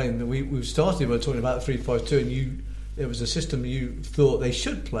about playing. We started by talking about 3-5-2, and it was a system you thought they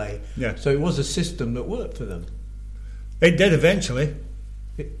should play. Yeah. So it was a system that worked for them. It did eventually.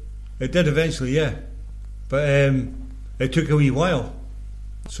 It did eventually, yeah. But it took a wee while.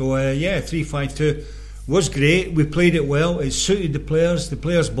 So, 3-5-2 was great. We played it well. It suited the players. The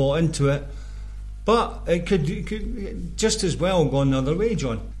players bought into it. But it could just as well gone the other way,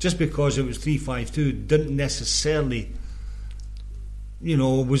 John. Just because it was 3-5-2 didn't necessarily,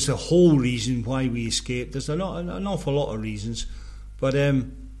 was the whole reason why we escaped. There's an awful lot of reasons. But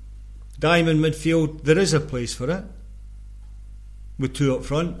diamond midfield, there is a place for it. With two up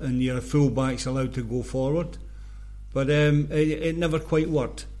front and your full-back's allowed to go forward. But it never quite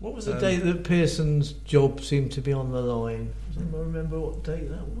worked. What was the date that Pearson's job seemed to be on the line? Does anyone remember what date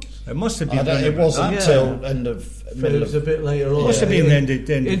that was? It must have been. It wasn't until end of. It was a bit later on. It must have been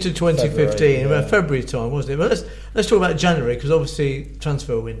into 2015, February time, wasn't it? But let's talk about January, because obviously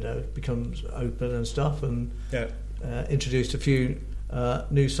transfer window becomes open and stuff, and introduced a few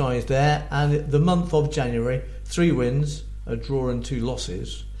new sides there. And the month of January, 3 wins, a draw and 2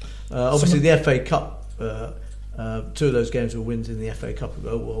 losses. Obviously, the FA Cup. 2 of those games were wins in the FA Cup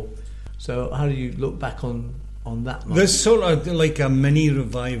ago. Well, so how do you look back on that month? There's sort of like a mini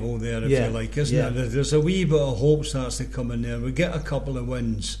revival there, if you like, isn't there? There's a wee bit of hope starts to come in there. We get a couple of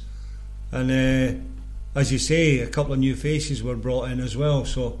wins, and as you say, a couple of new faces were brought in as well.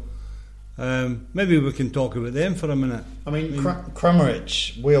 So maybe we can talk about them for a minute. I mean,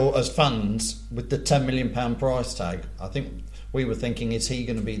 Kramaric will, as fans, with the £10 million price tag, I think we were thinking, is he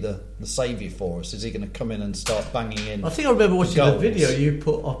going to be the saviour for us? Is he going to come in and start banging in? I think I remember watching the video you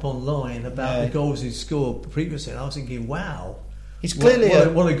put up online about the goals he scored previously, and I was thinking, wow, he's clearly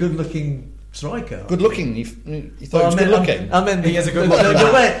what a good-looking striker. Good looking. You thought he was good looking? I mean, he has a good look.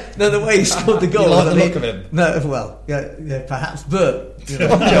 The way he scored the goal. You like the look of him? No, well, yeah, perhaps, but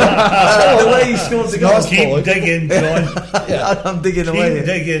the way he scored the goal. Keep digging, John. I'm digging away. Keep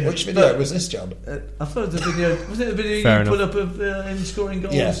digging. Which video was this, John? I thought it was the video. Was it the video Fair you put up of him scoring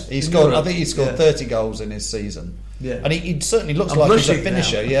goals? Yeah, he scored. I think he scored 30 goals in his season. Yeah, and he certainly looks like he's a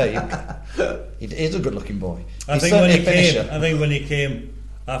finisher. Yeah, he's a good-looking boy. I think when he came.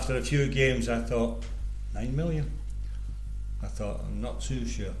 After a few games, I thought, 9 million. I thought, I'm not too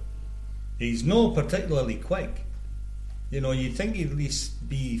sure. He's not particularly quick. You'd think he'd at least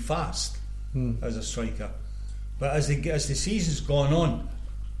be fast as a striker. But as the season's gone on,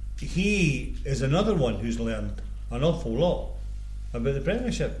 he is another one who's learned an awful lot about the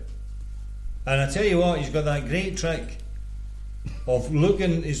Premiership. And I tell you what, he's got that great trick of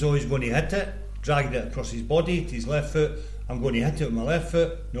looking as though he's going to hit it, dragging it across his body to his left foot. I'm going to hit it with my left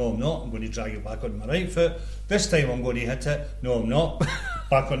foot. No, I'm not. I'm going to drag it back on my right foot. This time I'm going to hit it. No, I'm not.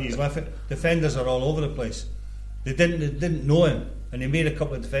 Back on his left foot. Defenders are all over the place. They didn't know him, and he made a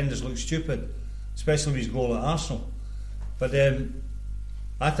couple of defenders look stupid, especially with his goal at Arsenal. But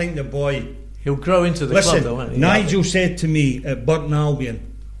I think the boy... He'll grow into the club, though, won't he? Nigel said to me at Burton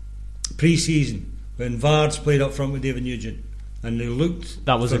Albion, pre-season, when Vards played up front with David Nugent, and they looked...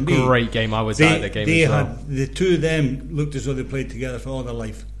 That was a great game. I was at the game as well. The two of them looked as though they played together for all their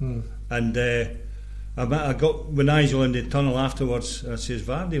life. And I got with Nigel in the tunnel afterwards. I says,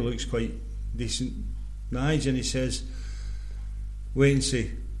 Vardy looks quite decent, Nigel, and he says, wait and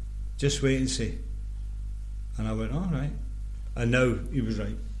see, just wait and see. And I went, all right. And now he was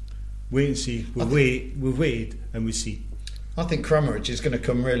right. Wait and see. We'll wait and we see. I think Kramaric is going to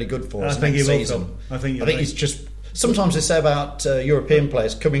come really good for us next season. I think he's just... Sometimes they say about European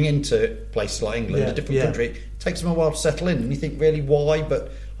players coming into places like England, a different country, takes him a while to settle in, and you think, really, why?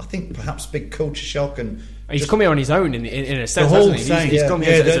 But I think perhaps big culture shock and. He's come here on his own in a sense, the whole hasn't he? thing. He's come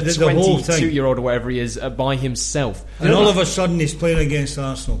here as a the whole 22-year-old or whatever he is by himself. And all of a sudden he's playing against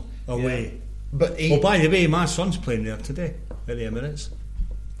Arsenal away. Yeah. But by the way, my son's playing there today at the Emirates.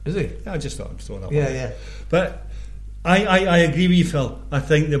 Is he? Yeah, I just thought I'd throw that one. Yeah. But I agree with you, Phil. I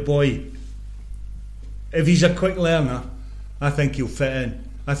think the boy, if he's a quick learner, I think he'll fit in.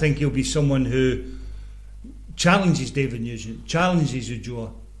 I think he'll be someone who challenges David Nugent, challenges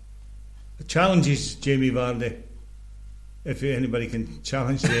Ujoa, challenges Jamie Vardy. If anybody can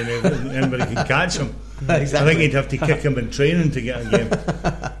challenge Jamie, anybody can catch him. Exactly. I think he'd have to kick him in training to get a game.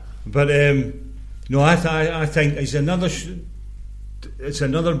 But no, I think it's another. It's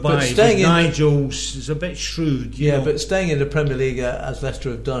another buy. Nigel's is a bit shrewd. You know. But staying in the Premier League as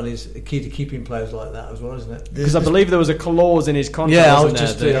Leicester have done is key to keeping players like that as well, isn't it? Because I believe there was a clause in his contract. Yeah, I was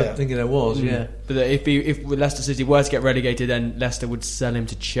just thinking there was. Yeah, but if Leicester City were to get relegated, then Leicester would sell him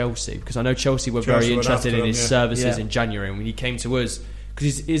to Chelsea, because I know Chelsea were very interested in his services in January. And when he came to us,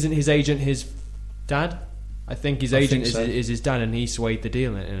 because isn't his agent his dad? I think his agent is his dad, and he swayed the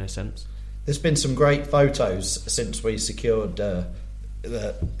deal in a sense. There's been some great photos since we secured the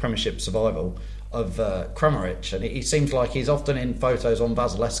Premiership survival of Kramaric, and he seems like he's often in photos on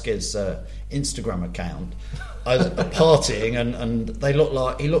Vasilevski's Instagram account partying, and they look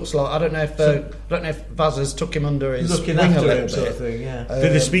like he looks like I don't know if Vaz has took him under his wing a little bit. Sort of thing, yeah. Do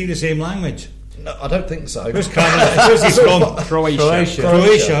they speak the same language? No, I don't think so. Where's he from? Croatia.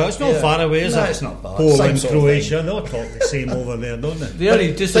 It's not far away, is it? No, it's not far. Poland, Croatia, they all talk the same over there, don't they? The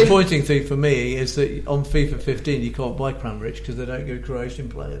only disappointing thing for me is that on FIFA 15 you can't buy Kramaric because they don't go Croatian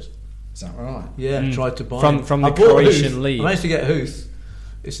players. Is that right? Yeah, tried to buy from the Croatian league. I managed to get Huth.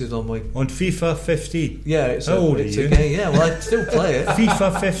 This is on FIFA 15. Yeah, how old are you? A game. Yeah, well I still play it.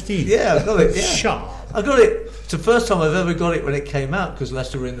 FIFA 15. Yeah, I got it. Yeah. Shut up. I got it. It's the first time I've ever got it when it came out because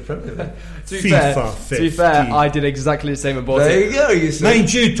Leicester were in the Premier League. FIFA 15. To be fair, I did exactly the same and bought it. There you go. You see.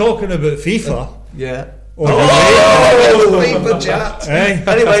 Mind you, talking about FIFA. Yeah. FIFA chat.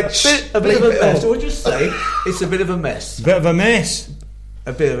 Anyway, a bit of a mess. We'll just say it's a bit of a mess. Bit of a mess.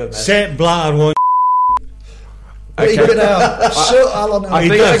 A bit of a mess. Sepp Blatter won't. Keep it out. Shut Alan out.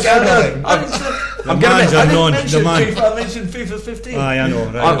 I'm going to I mentioned FIFA 15. I know.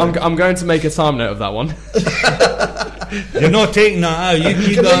 Right, I'm going to make a time note of that one. You're not taking that out. You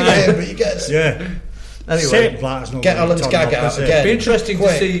keep that out. But you get Anyway, Sepp Blatter's not get Alan's gag out again. It'd be interesting to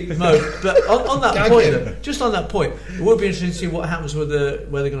see Mo, but on that point, just on that point, it would be interesting to see what happens with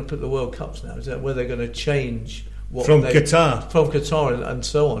where they're going to put the World Cups now. Is that where they're going to change? Qatar and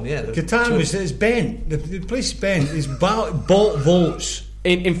so on, yeah. Qatar is bent. The place is bent. It's bought votes.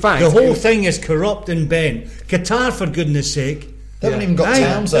 In fact, the whole thing is corrupt and bent. Qatar, for goodness sake, they haven't even got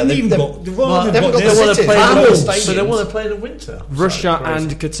towns there. They haven't got they want to play in the winter. Russia and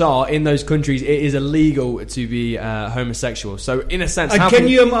Qatar, in those countries, it is illegal to be homosexual. So, in a sense, and can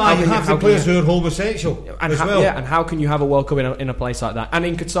you imagine half the players who are homosexual and and how can you have a World Cup in a place like that? And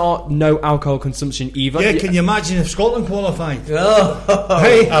in Qatar, no alcohol consumption either. Yeah, can you imagine if Scotland qualified? Oh,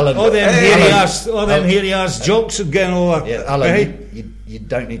 hey, Alan, all them hairy ass jokes are getting over. Yeah, Alan, you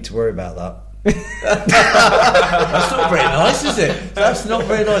don't need to worry about that. That's not very nice, is it? That's not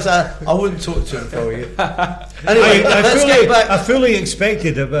very nice. I wouldn't talk to him for you. Anyway, I fully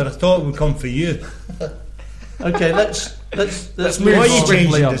expected it, but I thought it would come for you. Okay, let's move. Why are you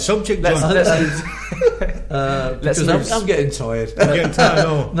changing the subject, John? Because I'm getting tired. I'm getting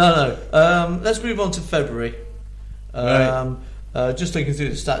tired. No. Let's move on to February. Right. Just looking through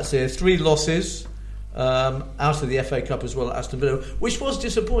the stats here, 3 losses. Out of the FA Cup as well at Aston Villa, which was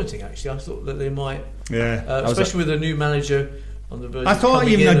disappointing actually. I thought that they might, especially with a new manager on the verge. I thought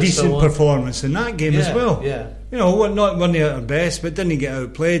even a decent performance in that game as well. Yeah, you know, weren't at our best, but didn't get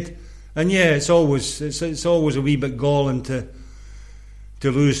outplayed. And it's always a wee bit galling to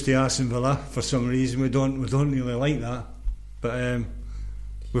lose to Aston Villa for some reason. We don't really like that, but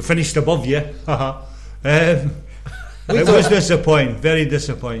we finished above you. It was disappointing, very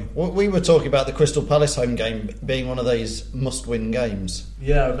disappointing. We were talking about the Crystal Palace home game being one of these must-win games.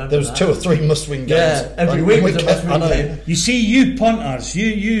 Yeah, I remember there was that. 2 or 3 must-win games. Yeah, every week was a must-win game. You see, you punters,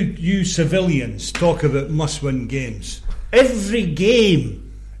 you civilians talk about must-win games. Every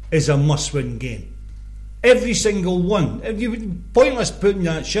game is a must-win game. Every single one. Pointless putting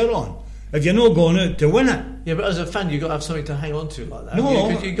that shirt on if you're not going out to win it. Yeah, but as a fan, you've got to have something to hang on to like that.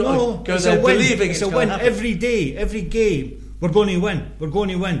 You've got to go there believing it's a win every day, every game. We're going to win. We're going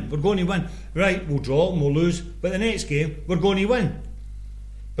to win. We're going to win. Right, we'll draw and we'll lose, but the next game we're going to win.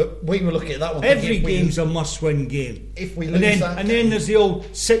 But we were looking at that one. Every game's a must-win game. If we lose then there's the old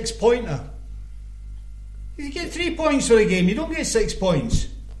 6-pointer. You get 3 points for a game. You don't get 6 points.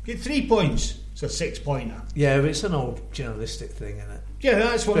 You get 3 points. It's a 6-pointer. Yeah, but it's an old journalistic thing, isn't it? Yeah,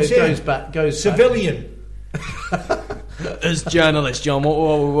 that's what But I'm saying. Goes civilian. As journalists, John,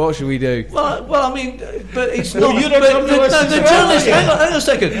 what should we do? Well, I mean, but it's Well, not. you're a but journalist the as well, journalists. yeah. Hang on a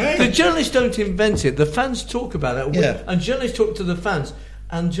second. Right. The journalists don't invent it. The fans talk about it, Yeah. and journalists talk to the fans,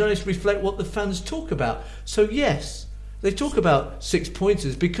 and journalists reflect what the fans talk about. So yes, they talk about 6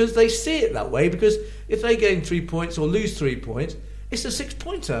 pointers because they see it that way. Because if they gain 3 points or lose 3 points, it's a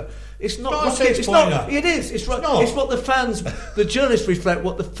 6-pointer. It's not. Not a rocket, it's 6-pointer. not. It is. It's right. No. It's what the fans, the journalists reflect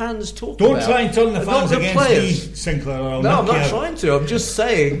what the fans talk Don't about. try and turn the not fans the against players. me, Sinclair. Or I'll No, I'm knock not you out. trying to. I'm just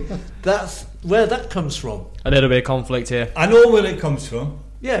saying that's where that comes from. A little bit of conflict here. I know where it comes from.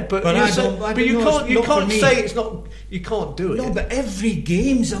 Yeah, but But you I say- don't- I but you don't know, can't. it's You not for can't me. say it's not. You can't do it. No, but every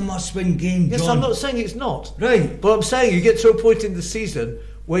game's a must-win game, yes, John. I'm not saying it's not. Right. But I'm saying you get to a point in the season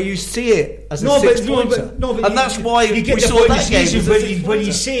where you see it as a No, but, 6-pointer, no, but and that's why you get we the saw point in that the game season as a when you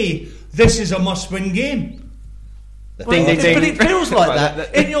 6-pointer. say this is a must-win game. Ding, ding, ding. But it feels like Right,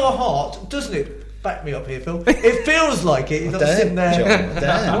 that in your heart, doesn't it? Back me up here, Phil. It feels like it. You're not sitting there. John,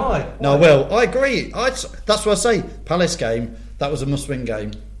 damn. Why? No, well, I agree. That's what I say. Palace game, that was a must-win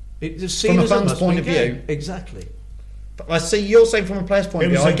game. It's From seen a as fan's must-win point of game. view. Exactly. But I see you're saying from a player's point It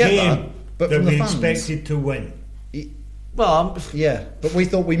of view. was I a get game that, but that from we the fans, expected to win. Well, yeah. But we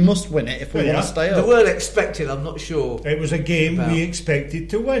thought we must win it if we Yeah. want to stay the up. word expected, I'm not sure. It was a game About- we expected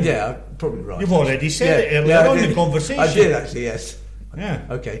to win. Yeah, probably right. You've already said it earlier I on in did. the conversation. I did actually, yes. Yeah.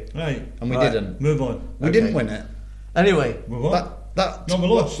 Okay. Right. And we Right. didn't. Move on. We Okay. didn't win it. Anyway, We won. That No, we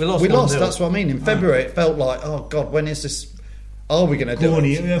lost. we lost. we lost. 1-0. That's what I mean. In February, it felt like, oh God, when is this? Are we going to do Going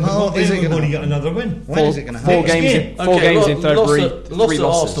it? to, Oh, is it going to going get another win? When is it going to Four happen? games. game. Four games in February. Lost 3 to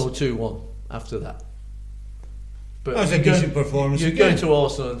losses. Arsenal 2-1 after that. But That was a you go- decent performance You again. go to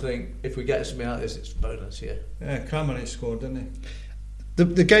Arsenal and think, if we get something out of this, it's bonus, yeah. Kramaric scored, didn't he?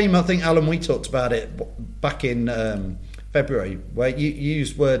 The game, I think, Alan, we talked about it back in February, where you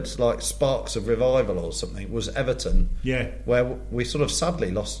used words like sparks of revival or something, was Everton. Yeah. Where we sort of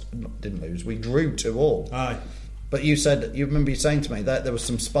sadly didn't lose, we drew 2-2. Aye. But you remember you saying to me that there was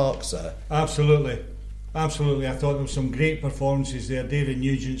some sparks there. Absolutely. Absolutely. I thought there were some great performances there. David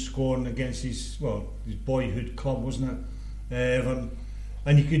Nugent scoring against his boyhood club, wasn't it? Everton.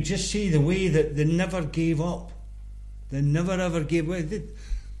 And you could just see the way that they never gave up. They never ever gave away.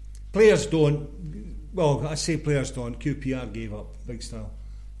 Players don't. Well, I say players don't. QPR gave up, big style.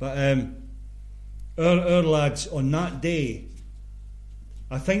 But our lads on that day,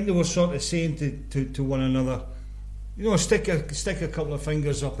 I think they were sort of saying to one another, you know, stick a couple of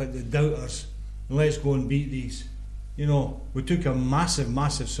fingers up at the doubters and let's go and beat these. You know, we took a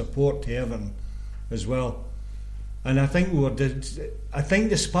massive support to Everton as well. And I think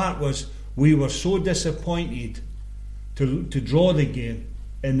the spark was we were so disappointed to draw the game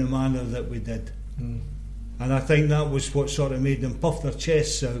in the manner that we did. And I think that was what sort of made them puff their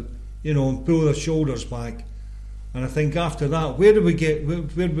chests out, you know, and pull their shoulders back. And I think after that, where did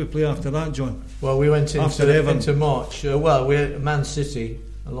we play after that, John? Well, we went After Everton. into March. We're at Man City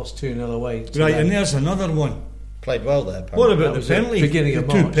and lost 2-0 away. to Right, them. and there's another one. Played well there, apparently. What about That the was the penalty? beginning the of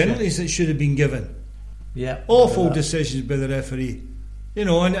two March, penalties that should have been given. Yeah. Awful That. decisions by the referee. You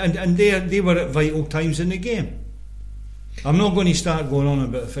know, and they were at vital times in the game. I'm not going to start going on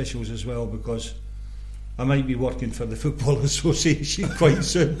about officials as well, because I might be working for the Football Association quite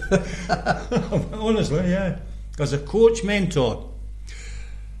soon. Honestly, yeah. As a coach mentor.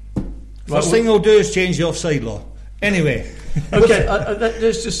 First thing I'll do is change the offside law. Anyway. Okay,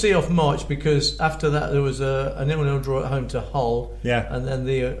 let's just see off March, because after that there was a 0-0 draw at home to Hull. Yeah. And then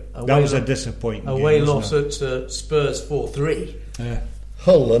the That was a disappointing away game, loss wasn't at Spurs 4-3. Yeah.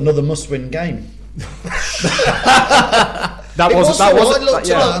 Hull, another must-win game. That It was was that so, was I looked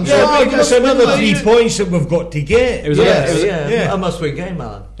at that and Yeah, thought, but it's another 3 points that we've got to get. It was Yeah, a must-win game,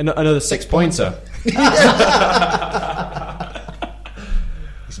 Alan. another 6-pointer.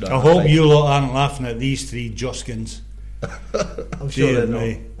 I hope you lot aren't laughing at these 3 Joskins. I'm sure Dear they're not.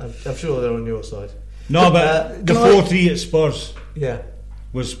 me. I'm sure they're on your side. No, but the can I- 4-3 at Spurs Yeah.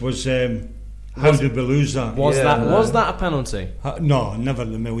 was how did we lose that? Was Yeah, was that a penalty? No, never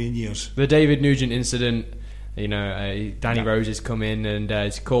in a million years. The David Nugent incident, you know, Danny Rose has come in and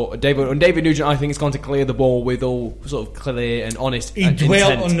he's caught David Nugent. I think has gone to clear the ball with all sort of clear and honest. He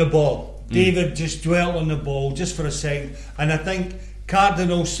dwelt intent. on the ball. David just dwelt on the ball just for a second, and I think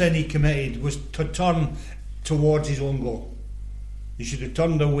cardinal sin he committed was to turn towards his own goal. He should have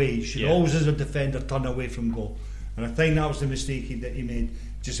turned away. He should always, as a defender, turn away from goal. And I think that was the mistake that he made.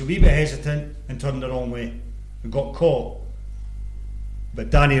 Just a wee bit hesitant and turned the wrong way and got caught. But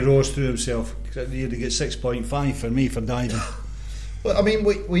Danny Rose threw himself. He had to get 6.5 for me for diving. Well, I mean,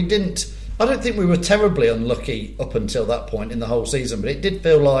 we didn't. I don't think we were terribly unlucky up until that point in the whole season, but it did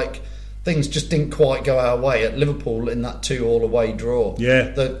feel like things just didn't quite go our way at Liverpool in that 2-2 away draw. Yeah,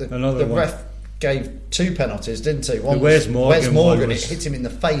 the ref gave 2 penalties, didn't he? One was Wes Morgan. It hit him in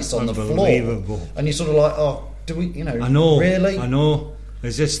the face on the floor, and you're sort of like, oh, do we? You know, I know, really? I know.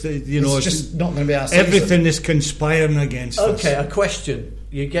 It's just it's just not going to be our season. Everything is conspiring against us. Okay, a question.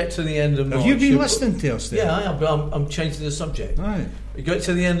 You get to the end of March. Have you been listening to us then? Yeah, I am, but I'm changing the subject. Right. You get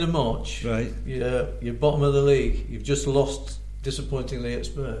to the end of March. Right. You're bottom of the league. You've just lost, disappointingly, at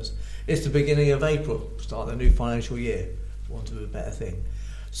Spurs. It's the beginning of April, start the new financial year, for want of a better thing.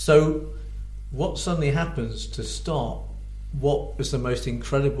 So, what suddenly happens to start what is the most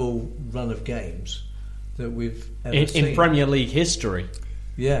incredible run of games that we've ever seen? In Premier League history.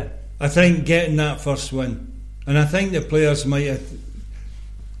 Yeah. I think getting that first win, and I think the players might have.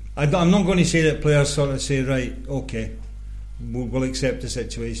 I'm not going to say that players sort of say, right, okay, we'll accept the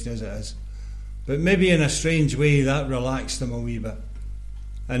situation as it is, but maybe in a strange way that relaxed them a wee bit,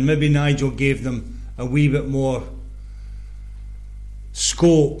 and maybe Nigel gave them a wee bit more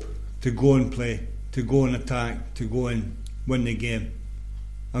scope to go and play, to go and attack, to go and win the game.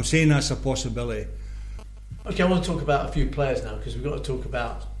 I'm saying that's a possibility. Okay, I want to talk about a few players now, because we've got to talk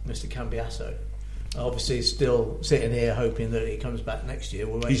about Mr. Cambiasso. Obviously, he's still sitting here hoping that he comes back next year.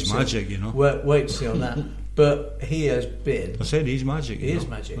 He's magic, you know. Wait to see on that. But he has been. I said he's magic. He is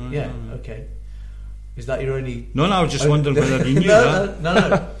magic. Yeah. Okay. Is that your only? No, I was just wondering whether you knew that.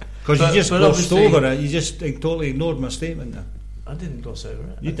 No. Because you just glossed over it. You just totally ignored my statement there. I didn't gloss over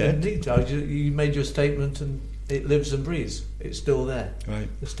it. You did. Need to. You made your statement, and it lives and breathes. It's still there. Right.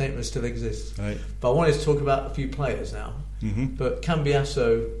 The statement still exists. Right. But I wanted to talk about a few players now. Mm-hmm. But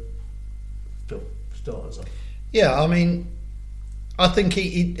Cambiasso, Phil, start us off. Yeah, I mean, I think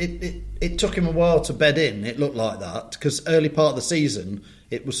it took him a while to bed in. It looked like that because early part of the season,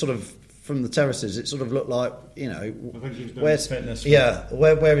 it was sort of from the terraces. It sort of looked like, you know, where's fitness? Yeah,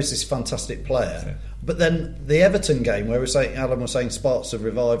 where is this fantastic player? Yeah. But then the Everton game, where Alan was saying sparks of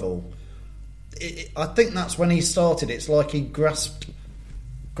revival. I think that's when he started. It's like he grasped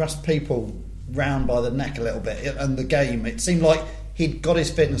people round by the neck a little bit, and the game. It seemed like he'd got his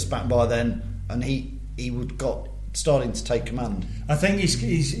fitness back by then, and he got starting to take command. I think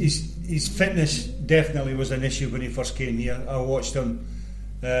his fitness definitely was an issue when he first came here. I watched him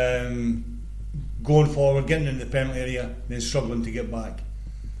going forward, getting in the penalty area, then struggling to get back.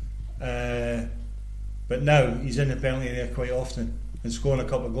 But now he's in the penalty area quite often and scoring a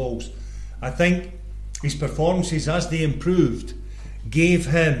couple of goals. I think his performances, as they improved, gave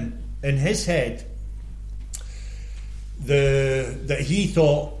him in his head that he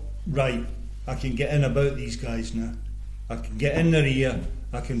thought, right, I can get in about these guys now. I can get in their ear.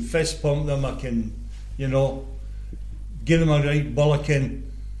 I can fist pump them. I can, give them a right bollocking,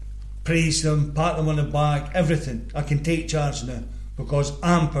 praise them, pat them on the back, everything. I can take charge now because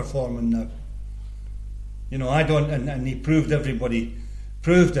I'm performing now. I don't, and he proved it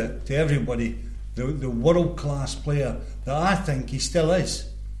to everybody, the world class player that I think he still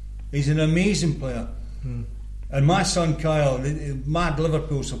is. He's an amazing player. And my son Kyle, the mad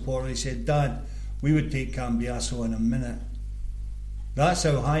Liverpool supporter, he said, Dad, we would take Cambiasso in a minute. That's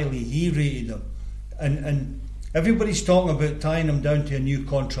how highly he rated him. And everybody's talking about tying him down to a new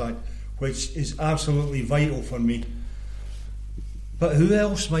contract, which is absolutely vital for me. But who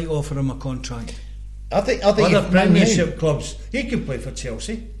else might offer him a contract? I think other Premiership clubs. He could play for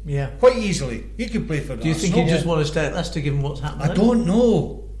Chelsea. Yeah, quite easily. He could play for. Do you think he just want to stay at Leicester given what's happening? I don't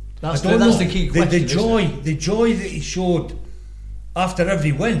know. That's the key question. The joy that he showed after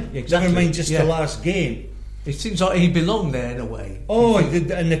every win. Exactly. Never mind just the last game. It seems like he belonged there in a way. Oh,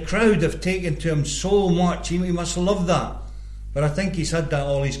 and the crowd have taken to him so much. He must love that. But I think he's had that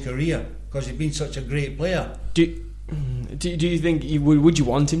all his career because he's been such a great player. Do you think would you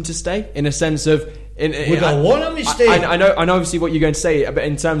want him to stay in a sense of? Would I want him to stay? I know obviously what you're going to say, but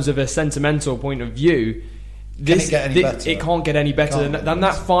in terms of a sentimental point of view, it can't get any better than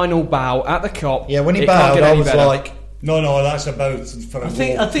that final bow at the Kop. Yeah, when he bowed, I was like, no, that's about for a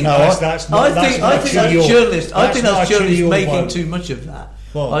goal. I think that's journalists making too much of that.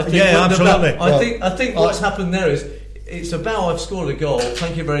 Well, absolutely. I think what's happened there is it's a bow. I've scored a goal.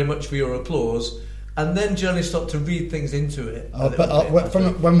 Thank you very much for your applause. And then journalists start to read things into it.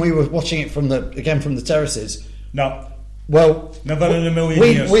 When we were watching it from the terraces, no. Well, never in a million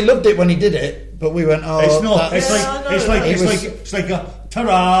years. We loved it when he did it, but we went, oh, it's not. It's like a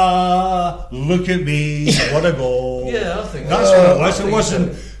ta-ra! Look at me! What a goal! Yeah, I think that's what it was. It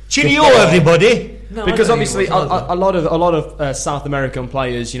wasn't. Cheerio, everybody! No, because I don't obviously think it was a lot of South American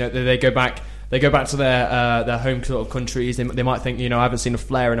players, they go back to their home sort of countries. They might think, I haven't seen a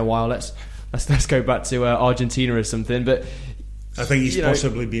Flair in a while. Let's go back to Argentina or something. But I think he's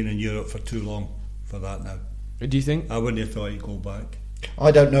possibly been in Europe for too long for that now. Do you think? I wouldn't have thought he'd go back.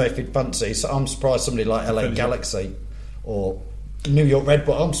 I don't know if he'd fancy. So I'm surprised somebody like LA Galaxy or New York Red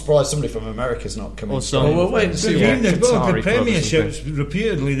Bull. I'm surprised somebody from America's not coming. Well, we'll wait and see. The Premiership's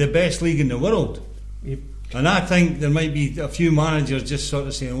reputedly the best league in the world. Yep. And I think there might be a few managers just sort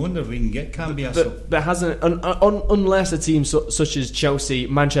of saying, I wonder if we can get Cambiasso. But there hasn't, unless a team such as Chelsea,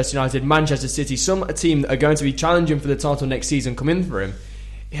 Manchester United, Manchester City, a team that are going to be challenging for the title next season come in for him.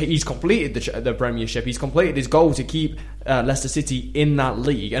 He's completed the Premiership. He's completed his goal to keep Leicester City in that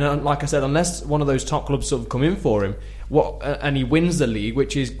league. And like I said, unless one of those top clubs sort of come in for him, and he wins the league,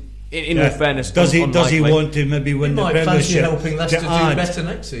 which is, in all fairness, does he want to maybe win the Premiership? He might fancy helping Leicester do better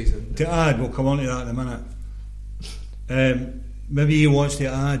next season. To add, we'll come on to that in a minute. Maybe he wants to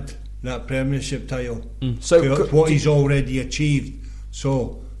add that Premiership title to what he's already achieved.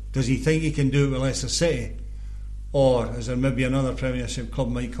 So, does he think he can do it with Leicester City? Or is there maybe another Premiership club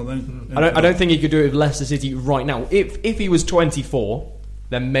might come in? I don't think he could do it with Leicester City right now. If he was 24,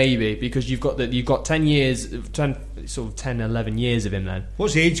 then maybe, because you've got 10 years, 11 years of him then.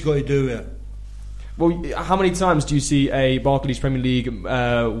 What's the age got to do with it? Well, how many times do you see a Barclays Premier League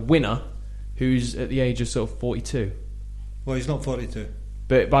winner who's at the age of sort of 42? Well, he's not 42.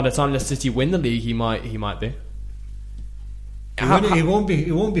 But by the time Leicester City win the league, he might be. He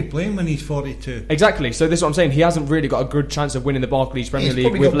won't be playing when he's 42. Exactly. So this is what I'm saying. He hasn't really got a good chance of winning the Barclays Premier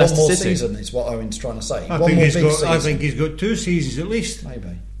League with got Leicester one more City. Season is what Owen's trying to say. I think he's got 2 seasons at least.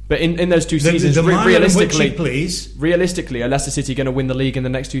 Maybe. But in those 2 seasons, the manner in which he plays, realistically, are Leicester City going to win the league in the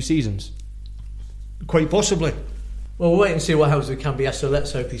next 2 seasons? Quite possibly. Well, we'll wait and see what happens with Cambiasso.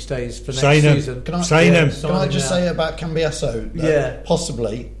 Let's hope he stays for next season. Sign him. Can I just say about Cambiasso?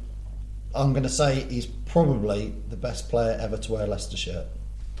 Possibly, I'm going to say he's probably the best player ever to wear a Leicester shirt.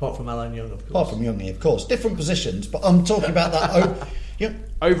 Apart from Alan Young, of course. Apart from Youngie, of course. Different positions, but I'm talking about that.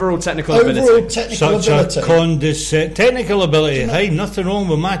 Overall technical ability. Technical ability. Hey, nothing wrong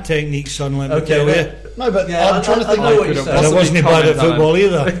with my technique, son. Let me tell you. No, but I'm trying to think. I know what you're saying. And I wasn't bad at football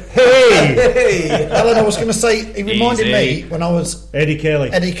either. Hey, Alan, I was going to say he reminded me when I was Eddie Kelly.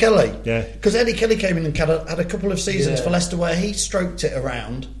 Yeah, because Eddie Kelly came in and had a couple of seasons for Leicester where he stroked it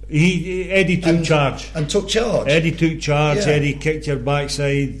around. Eddie took charge. Eddie took charge. Yeah. Eddie kicked your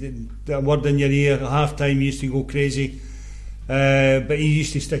backside. That word in your ear. At half time, used to go crazy. But he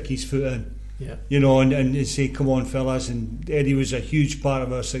used to stick his foot in. Yeah. And say, come on, fellas. And Eddie was a huge part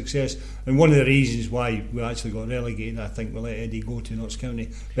of our success. And one of the reasons why we actually got relegated, I think, we let Eddie go to Notts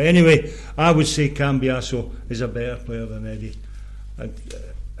County. But anyway, I would say Cambiasso is a better player than Eddie.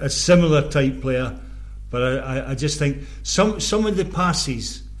 A similar type player. But I just think some of the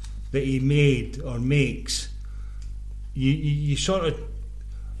passes that he made or makes, you sort of...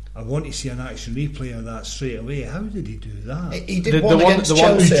 I want to see an action replay of that straight away. How did he do that? He did one against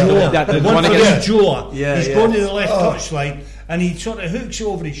Chelsea. The one against Joa. He's going to the left touchline and he sort of hooks it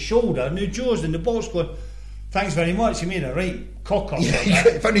over his shoulder. Now Joe's in the box going, thanks very much, he made a right cock up.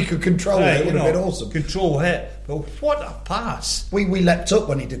 If only he could control it, it would have been awesome. Control hit. But what a pass. We leapt up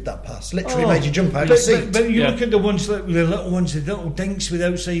when he did that pass. Literally made you jump out of your seat. But you look at the little dinks with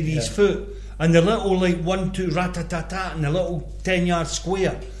outside his foot and the little 1-2 rat-a-tat-tat and the little 10-yard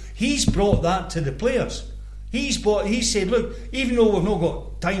square. He's brought that to the players. He said, look, even though we've not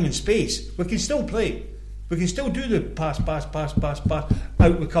got time and space, we can still play. We can still do the pass,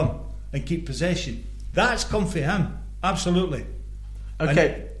 out we come and keep possession. That's come for him, absolutely.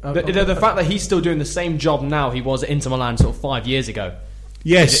 Okay, the fact that he's still doing the same job now he was at Inter Milan sort of 5 years ago,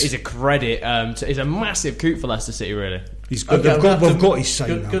 yes, is a credit. Is a massive coup for Leicester City, really. He's good. We've got his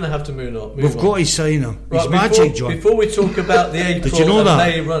sign. Going to have to move on. We've got his sign on. Right, he's magic, John. Before we talk about the April Did you know that?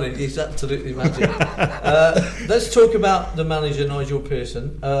 May running, he's absolutely magic. Let's talk about the manager Nigel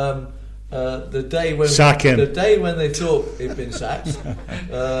Pearson. The day when they thought he'd been sacked,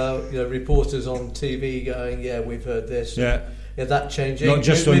 reporters on TV going, we've heard this. Yeah, that changing. Not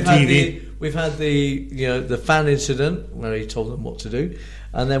just on TV. We've had the fan incident where he told them what to do,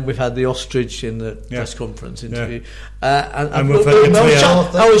 and then we've had the ostrich in the press conference interview. And we've had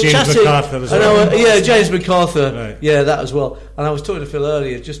James MacArthur as well. James MacArthur. Right. Yeah, that as well. And I was talking to Phil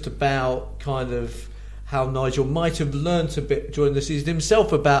earlier just about kind of how Nigel might have learnt a bit during the season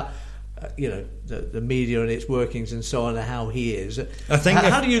himself about the media and its workings and so on, and how he is. I think.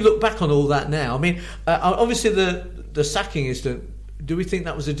 How do you look back on all that now? I mean, obviously the sacking incident. Do we think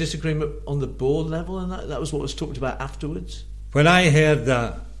that was a disagreement on the board level, and that was what was talked about afterwards? When I heard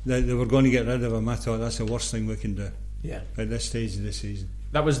that, that they were going to get rid of him, I thought that's the worst thing we can do. Yeah. At this stage of the season.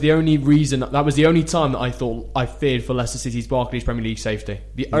 That was the only reason. That was the only time that I thought I feared for Leicester City's Barclays Premier League safety.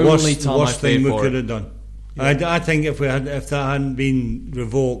 The only time worst I feared thing we for could it. have done. Yeah. I think if that hadn't been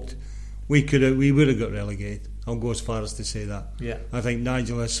revoked, we would have got relegated. I'll go as far as to say that. Yeah. I think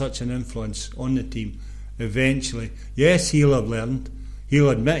Nigel has such an influence on the team. Eventually, yes, he'll have learned. He'll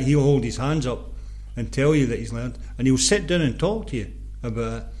admit, he'll hold his hands up and tell you that he's learned, and he'll sit down and talk to you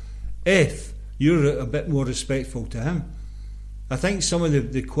about it if you're a bit more respectful to him. I think some of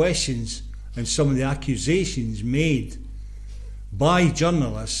the questions and some of the accusations made by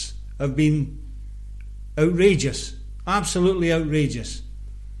journalists have been outrageous, absolutely outrageous.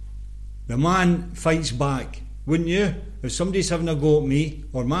 The man fights back, wouldn't you? If somebody's having a go at me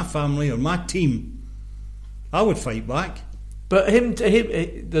or my family or my team, I would fight back. But getting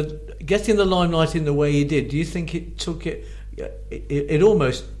the limelight in the way he did, do you think it took it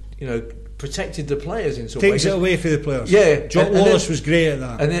almost, protected the players in some way? Takes it away from the players. Yeah. Jock Wallace was great at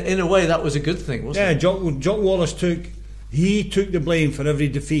that. And in a way that was a good thing, wasn't it? Yeah, Jock Wallace took the blame for every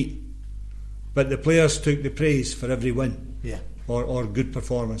defeat, but the players took the praise for every win. Yeah. Or good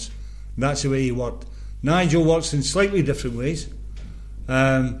performance. And that's the way he worked. Nigel works in slightly different ways,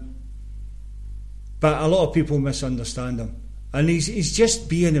 but a lot of people misunderstand him. And he's just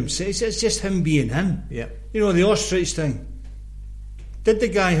being himself. It's just him being him. Yeah. The ostrich thing. Did the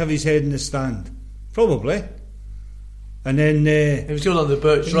guy have his head in the stand? Probably. And then it was good on the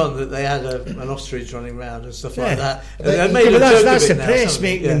Birch Run that they had an ostrich running around and stuff like that. That's the press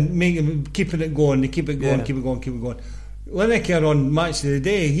making keeping it going. They keep it going, Yeah. keep it going. Lineker on Match of the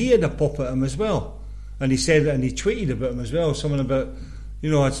Day, he had a pop at him as well, and he said it, and he tweeted about him as well. Something about I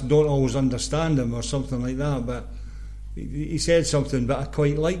don't always understand him or something like that, but he said something. But I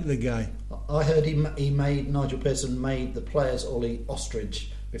quite like the guy. I heard Nigel Pearson made the players Ollie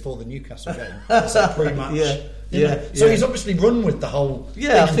Ostrich before the Newcastle game. It's a pre-match. So he's obviously run with the whole thing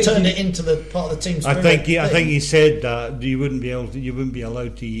and turned it into the part of the team's. I think he said that you wouldn't be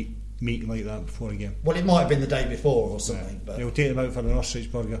allowed to eat meat like that before a game. Well, it might have been the day before or something. But they'll take him out for an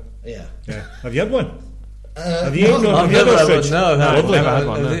ostrich burger. Yeah. Have you had one? Have you eaten one? I've never had one. No, I've never had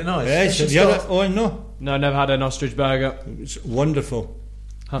one. Is it nice? Yes, have you had it? Oh no. No, never had an ostrich burger. It's wonderful.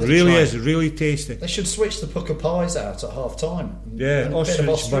 Have really is really tasty. They should switch the Pucker pies out at half time. Yeah,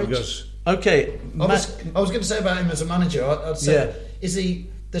 ostrich burgers. Okay, I was going to say about him as a manager. I'd say, is he?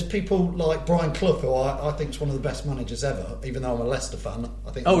 There's people like Brian Clough, who I think is one of the best managers ever. Even though I'm a Leicester fan,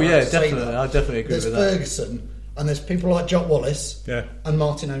 I think. Oh yeah, definitely. I definitely agree with that. There's Ferguson, and there's people like Jock Wallace, and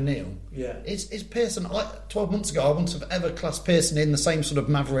Martin O'Neill. Yeah, it's Pearson. 12 months ago, I wouldn't have ever classed Pearson in the same sort of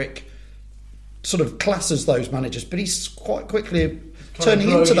maverick sort of class as those managers, but he's quite quickly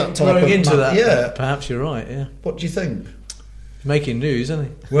turning into that type of that. Yeah, perhaps you're right. Yeah. What do you think? He's making news, isn't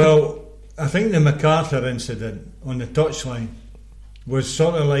he? Well, I think the MacArthur incident on the touchline was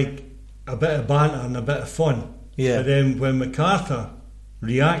sort of like a bit of banter and a bit of fun. Yeah. But then when MacArthur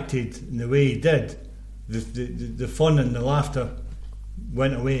reacted in the way he did, the fun and the laughter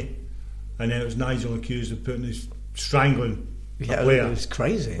went away, and then it was Nigel accused of strangling a player. It was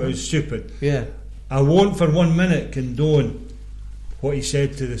crazy. It was stupid. Yeah. I won't for 1 minute condone what he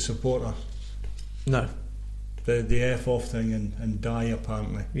said to the supporter. No. The F off thing and die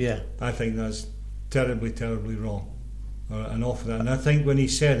apparently. Yeah. I think that's terribly, terribly wrong. And off of that. And I think when he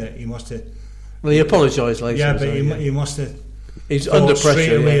said it, he must have. Well, he apologised later. Yeah, but he must have. He's under pressure.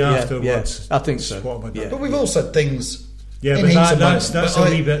 Straight away Yeah, afterwards. I think so. Yeah. But we've all said things. Yeah, but that's a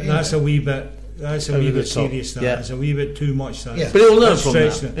wee bit. That's a wee bit. That's a wee bit serious. That it's a wee bit too much. That. Yeah. But he'll learn from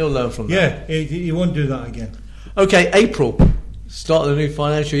that. He'll learn from that. Yeah, he won't do that again. Okay, April, start of the new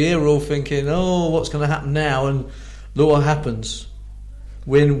financial year. We're all thinking, what's going to happen now? And look what happens.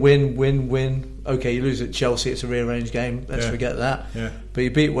 Win. Okay, you lose at Chelsea, it's a rearranged game. Let's forget that. Yeah. But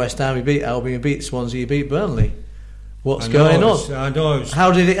you beat West Ham, you beat Albion, you beat Swansea, you beat Burnley. What's going on? I know.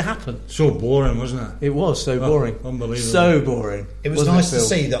 How did it happen? So boring, wasn't it? It was so boring. Unbelievable. So boring. It was nice to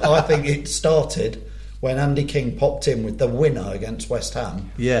see that. I think it started when Andy King popped in with the winner against West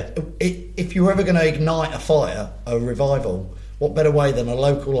Ham. Yeah. If you're ever going to ignite a fire, a revival, what better way than a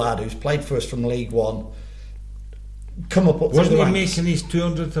local lad who's played for us from League One? Wasn't he making his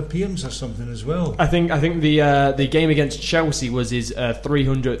 200th appearance or something as well? I think the game against Chelsea was his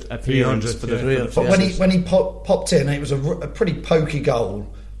 300th appearance for the. But when he popped in, it was a pretty pokey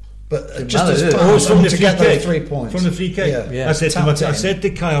goal. But just as from the to free get kick, those 3 points from the free kick. Yeah. I said to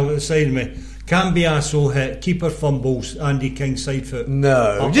Kyle at the side of me, Cambiasso hit, keeper fumbles, Andy King side foot.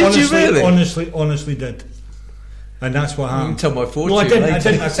 No, did you really? Honestly did. And that's what happened. You can tell my fortune. No, I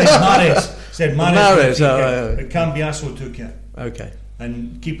didn't. I said Mahrez. Mahrez. But Cambiasso took it. Okay.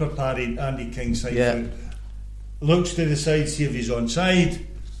 and keeper parried Andy King side foot. Looks to the side, see if he's onside,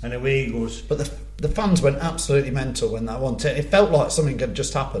 and away he goes. But the fans went absolutely mental when that one. It felt like something had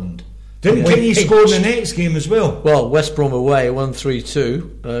just happened. Didn't Kenny score in the next game as well? Well, West Brom away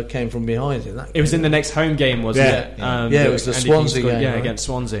 1-3-2 came from behind in that game. It was in the next home game, wasn't it? It was the Swansea game. Yeah, against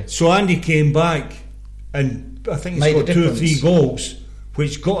Swansea. So Andy came back, and I think he scored 2 or 3 goals,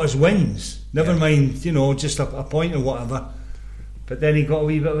 which got us wins. Never mind, just a point or whatever. But then he got a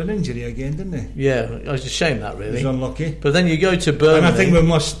wee bit of an injury again, didn't he? Yeah, it was a shame that, really. He was unlucky. But then you go to Burnley. And I think we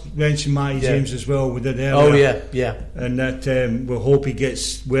must mention Matty James as well. We did earlier. Oh, yeah. And that we'll hope he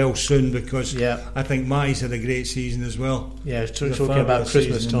gets well soon, because I think Matty's had a great season as well. Yeah, talking about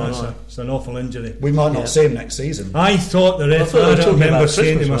Christmas time. It's an awful injury. We might not see him next season. I thought the referee, I remember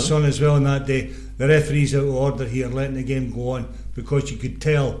saying to my son as well on that day, the referee's out of order here, letting the game go on, because you could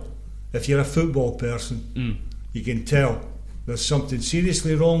tell, if you're a football person, you can tell there's something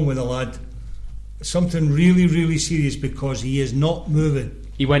seriously wrong with the lad. Something really, really serious, because he is not moving.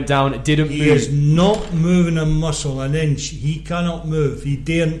 He went down, didn't move. He is not moving a muscle an inch. He cannot move. He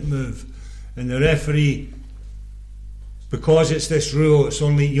daren't move. And the referee, because it's this rule,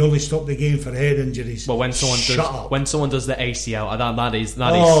 you only stop the game for head injuries. Well, when someone does the ACL, that is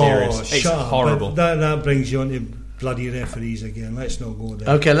serious. It's horrible. That brings you on to bloody referees again. Let's not go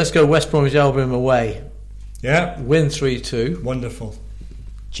there. Okay, let's go West Bromwich Albion away. Yeah. Win 3-2. Wonderful.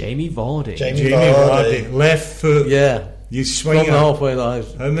 Jamie Vardy. Jamie Vardy. Left foot. Yeah. You swing from the halfway line.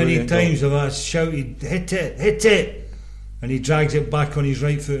 How many times have I shouted, hit it, and he drags it back on his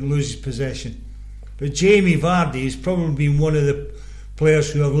right foot and loses possession. But Jamie Vardy has probably been one of the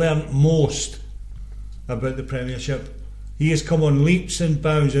players who have learnt most about the Premiership. He has come on leaps and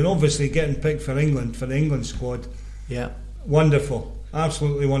bounds, and obviously getting picked for England, for the England squad. Yeah. Wonderful.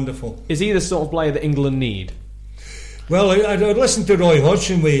 Absolutely wonderful. Is he the sort of player that England need? Well, I listened to Roy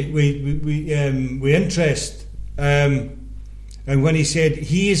Hodgson with interest, and when he said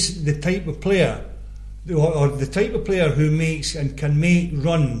he is the type of player, or the type of player who makes and can make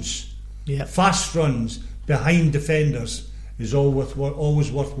runs, fast runs behind defenders, is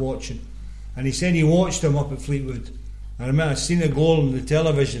always worth watching. And he said he watched him up at Fleetwood. I remember I'd seen a goal on the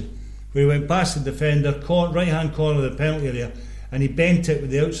television where he went past the defender, right hand corner of the penalty area, and he bent it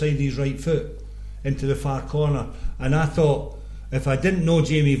with the outside of his right foot into the far corner. And I thought, if I didn't know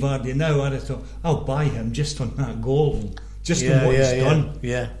Jamie Vardy now, I'd have thought, I'll buy him just on that goal, just on what he's done.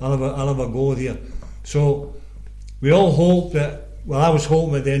 Yeah. I'll have a go there. So we all hope that. Well, I was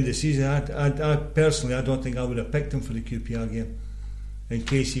hoping at the end of the season. I personally, I don't think I would have picked him for the QPR game in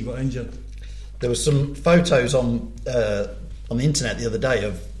case he got injured. There were some photos on the internet the other day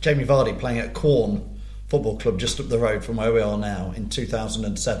of Jamie Vardy playing at Quorn Football Club just up the road from where we are now in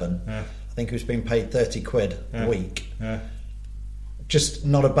 2007. I think he was being paid 30 quid a week. Just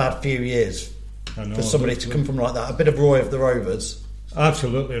not a bad few years for somebody to come from like that. A bit of Roy of the Rovers.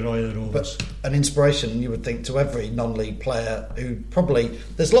 Absolutely, Roy of the Rovers. But an inspiration, you would think, to every non-league player who probably...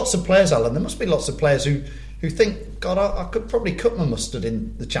 There's lots of players, Alan. There must be lots of players who think, God, I could probably cut my mustard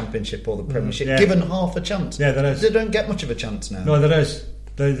in the Championship or the Premiership, given half a chance. Yeah, there is. They don't get much of a chance now. No, there is.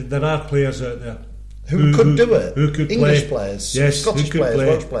 There are players out there. Who could do it? Who could English play. Players, yes, Scottish players,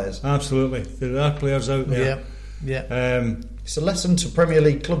 Welsh players. Absolutely. There are players out there. Yeah. It's a lesson to Premier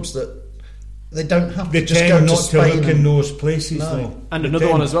League clubs that they don't have they to just go to not Spain. To look in those places, No. though. And another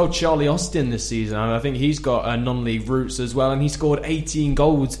one as well, Charlie Austin this season. I think he's got non-league roots as well, and he scored 18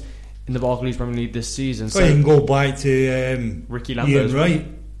 goals in the Barclays Premier League this season. So you can go back to Ricky Lambert Ian Wright.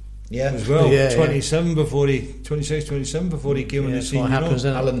 As well, 27 before he 26, 27 before he came on the scene. What happens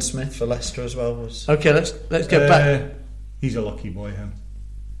then? Alan Smith for Leicester as well was. Okay, let's get back. He's a lucky boy, him,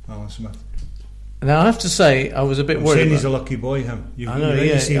 Alan Smith. Now I have to say, I was a bit worried. Saying he's a lucky boy, him. I know.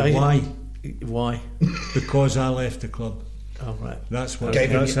 Why? Why? Because I left the club. Oh right. That's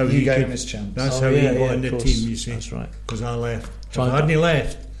how he gave him his chance. That's how he got in the team. You see, that's right. Because I left. If I hadn't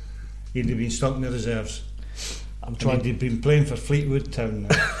left, he'd have been stuck in the reserves. He'd been playing for Fleetwood Town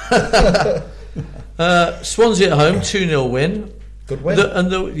now. Swansea at home, 2-0 win. Good win.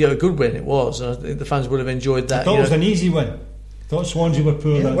 A good win it was. I think the fans would have enjoyed that. I thought it was an easy win. I thought Swansea were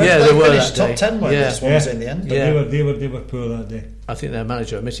poor that day. They were finished top 10 when Swansea in the end. They were poor that day. I think their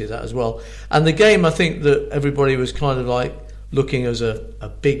manager admitted that as well. And the game, I think that everybody was kind of like looking as a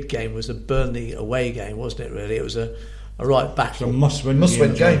big game, was a Burnley away game, wasn't it? Really, it was a right battle. It's a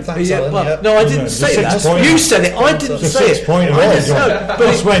must-win game. Thanks, Alan. No, I didn't say that. You said it. I didn't say it.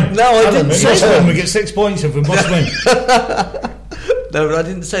 Must win. No, I didn't say that. We get 6 points if we must win. No, but I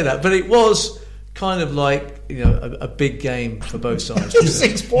didn't say that. But it was kind of like, a big game for both sides.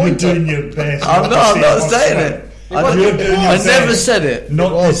 6 points. You're doing your best. I'm not saying it. I never said it. Not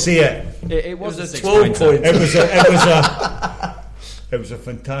to say it. It was a 12 point. It was a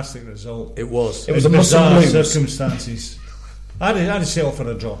fantastic result. It was. It was a bizarre must lose. circumstances. I'd have settled for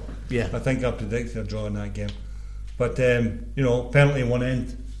a draw. Yeah. I think I predicted a draw in that game. But penalty one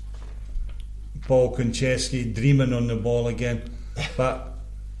end. Paul Konchesky dreaming on the ball again. And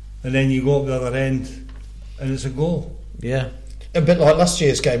then you go up the other end and it's a goal. Yeah. A bit like last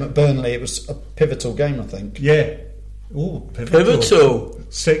year's game at Burnley, it was a pivotal game, I think. Yeah. Oh, Pivotal.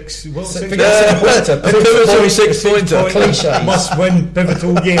 Six. Well, Six- six. Pivotal Pivotal 6-pointer. Cliché. Must win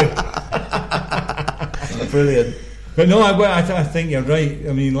pivotal game. Brilliant. But no, I think you're right.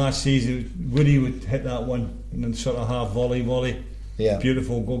 I mean, last season Woody would hit that one and then sort of half volley. Yeah.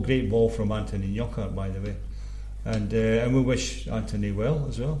 Beautiful goal, great ball from Anthony Jokker, by the way, and we wish Anthony well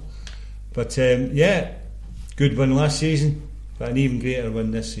as well. But good win last season, but an even greater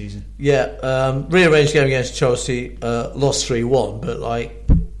win this season. Yeah, rearranged game against Chelsea, lost 3-1, but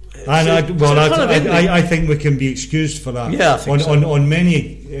I think we can be excused for that. Yeah, I think on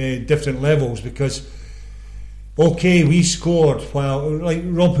many different levels, because we scored while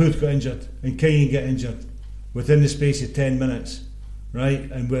Rob Hood got injured and Keane got injured within the space of 10 minutes,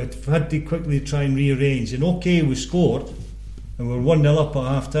 right? And we had to quickly try and rearrange. And we scored, and we were 1-0 up at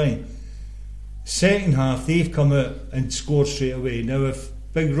half time. Second half, they've come out and scored straight away. Now, if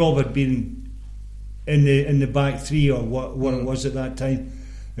Big Rob had been in the back three, or what it was at that time,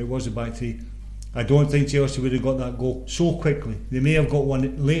 it was a back three, I don't think Chelsea would have got that goal so quickly. They may have got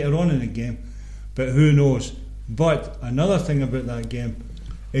one later on in the game, but who knows. But another thing about that game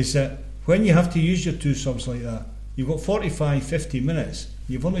is that when you have to use your two subs like that, you've got 45-50 minutes,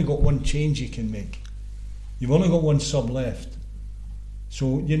 you've only got one change you can make. You've only got one sub left.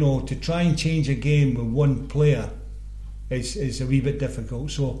 So, to try and change a game with one player is a wee bit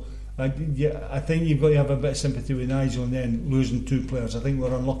difficult. So I think you've got to have a bit of sympathy with Nigel and then losing two players. I think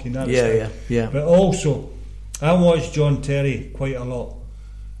we're unlucky in that respect. Yeah. But also, I watched John Terry quite a lot,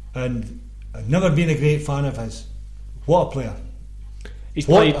 and I've never been a great fan of his. What a player. He's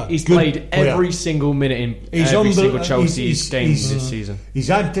played every single minute in every single Chelsea game this season.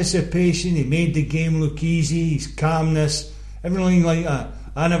 His anticipation, he made the game look easy, his calmness, everything like that.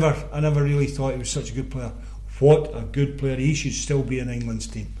 I never really thought he was such a good player. What a good player. He should still be in England's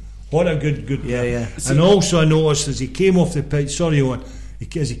team. What a good player. Yeah. And also I noticed as he came off the pitch,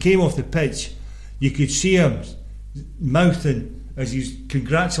 as he came off the pitch, you could see him mouthing as he's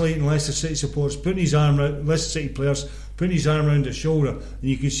congratulating Leicester City supporters, putting his arm around Leicester City players, putting his arm around their shoulder, and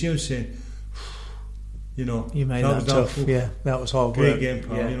you could see him saying, you made that tough. Yeah, that was hard work. Great game,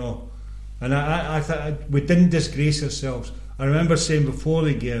 pal. And I thought we didn't disgrace ourselves. I remember saying before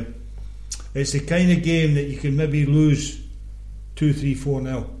the game, it's the kind of game that you can maybe lose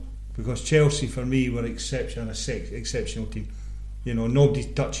 2-3-4-0, because Chelsea for me were exceptional team. Nobody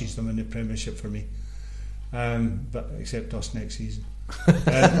touches them in the Premiership for me. But except us next season.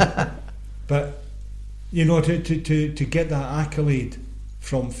 But to get that accolade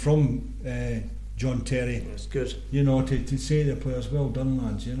from John Terry, it's good. To say to the players, well done,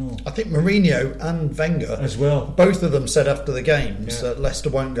 lads. I think Mourinho and Wenger as well. Both of them said after the games that Leicester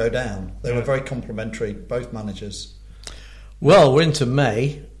won't go down. They were very complimentary, both managers. Well, we're into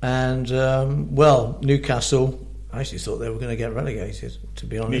May, and Newcastle. I actually thought they were going to get relegated, to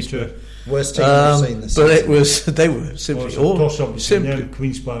be honest. Me too. Worst team I've seen this season. They were simply awful.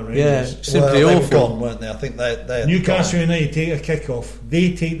 Queen's Park Rangers. Yeah, simply they awful. were gone, weren't they? I think they Newcastle United take a kick-off.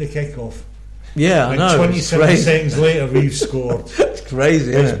 They take the kick-off. Yeah, I know. 27 seconds later, we've scored. It's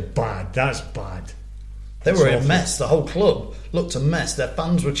crazy, isn't it? Bad. That's bad. They were a mess. The whole club looked a mess. Their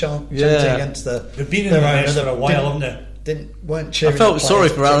fans were chanting against the... They've been in the mess for a while, haven't they? Weren't cheering. I felt sorry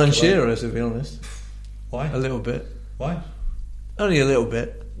for Alan Shearer, to be honest. Why? A little bit. Why? Only a little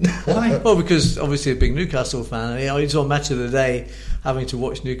bit. Why? Well, because obviously a big Newcastle fan. He's on Match of the Day, having to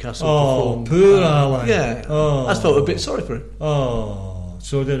watch Newcastle perform. Poor Alan. Yeah. I felt a bit sorry for him. Oh,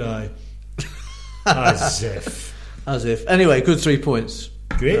 so did I. As if. Anyway, good 3 points.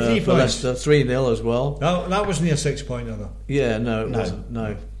 Great 3 points. For Leicester, 3-0 as well. That wasn't a 6-pointer though. Yeah, no, it wasn't.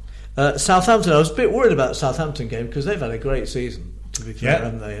 No. Southampton. I was a bit worried about the Southampton game because they've had a great season. To be fair,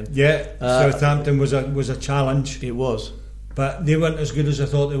 haven't they? And, Southampton was a challenge. It was, but they weren't as good as I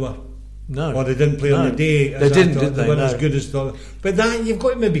thought they were. No, or they didn't play on the day. They didn't. Did they weren't as good as thought. But that you've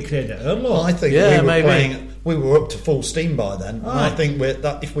got to maybe credit Erlo. Well, I think we were up to full steam by then. And I think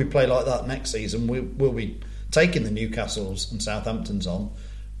that if we play like that next season, we'll be taking the Newcastles and Southamptons on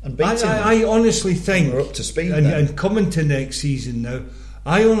and beating them. I honestly think we're up to speed. And coming to next season now,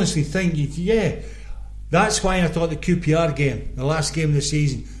 I honestly think that's why I thought the QPR game, the last game of the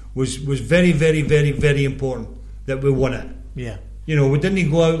season, was very, very, very, very important. that we won it. Yeah. You know, we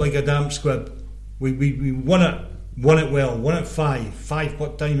didn't go out like a damp squib. We won it well, won it 5,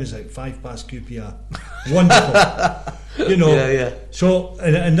 what time is it? 5 past QPR. Wonderful. You know, yeah. So,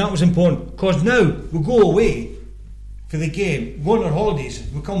 and that was important, because now we go away for the game, go on our holidays,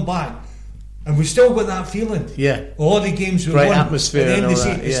 we come back, and we've still got that feeling. Yeah. All the games we Great won. atmosphere At the end and of the all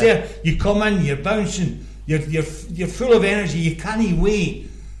season, that, it's yeah. there. You come in, you're bouncing, you're full of energy, you can't wait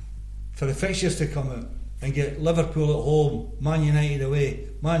for the fixtures to come out and get Liverpool at home, Man United away,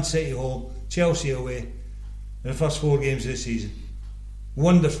 Man City home, Chelsea away in the first 4 games of the season.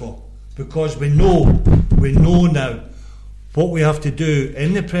 Wonderful, because we know now what we have to do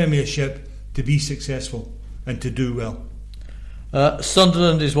in the Premiership to be successful and to do well.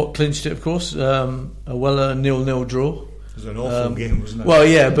 Sunderland is what clinched it, of course. A 0-0 draw. It was an awful game, wasn't it? Well,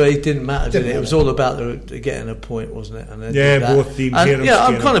 yeah, but it didn't matter, did it? It was all about getting a point, wasn't it? And yeah, both teams. And,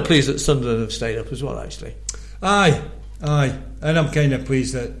 I'm kind of pleased that Sunderland have stayed up as well, actually. Aye, and I'm kind of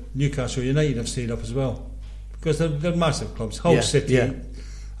pleased that Newcastle United have stayed up as well, because they're massive clubs. Hull City. Yeah.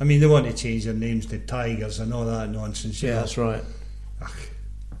 I mean, they want to change their names to Tigers and all that nonsense. Yeah, that's right.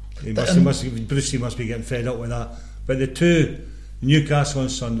 Brucey must be getting fed up with that. But the two, Newcastle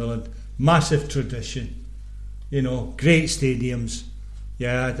and Sunderland, massive tradition. You know, great stadiums.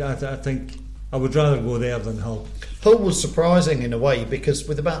 Yeah, I think I would rather go there than Hull. Hull was surprising in a way, because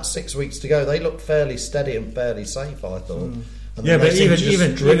with about 6 weeks to go, they looked fairly steady and fairly safe, I thought. And Yeah, but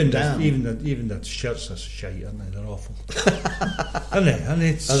even the the shirts are shite, aren't they? They're awful. Aren't they? And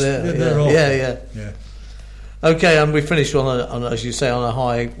they're awful. Yeah. Okay, and we finished on as you say, on a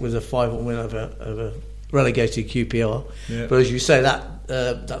high with a 5-1 win over relegated QPR. Yeah. But as you say,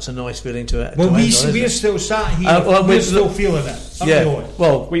 that's a nice feeling to it. Well, we're still sat here. We're still feeling it. Yeah.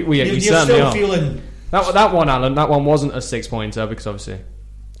 Well, we certainly are. Feeling that one, Alan. That one wasn't a 6-pointer, because obviously.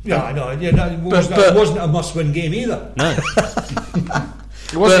 Yeah, I know. Yeah, it wasn't a must-win game either. No.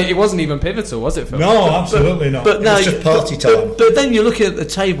 It wasn't even pivotal, was it, Phil? No, absolutely not. But now, it was just party time. But then you look at the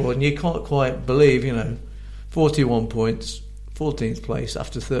table and you can't quite believe, 41 points, 14th place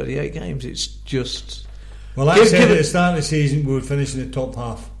after 38 games. It's just... Well, I said at the start of the season we would finish in the top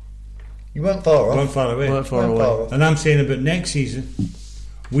half. You weren't far off. Weren't far away. Weren't far away. And I'm saying about next season,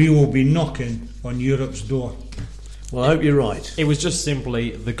 we will be knocking on Europe's door. Well, I hope you're right. It was just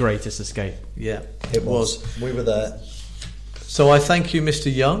simply the greatest escape. Yeah, it was. We were there. So I thank you,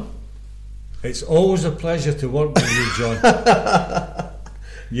 Mr. Young. It's always a pleasure to work with you, John.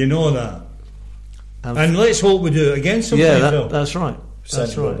 You know that. And let's hope we do it again sometime. Yeah, that's right.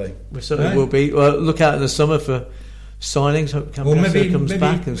 That's right. We certainly will be. Well, look out in the summer for signings. Hope maybe comes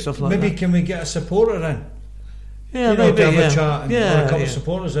back and stuff like that. Maybe can we get a supporter in? Yeah, maybe have a chat and a couple of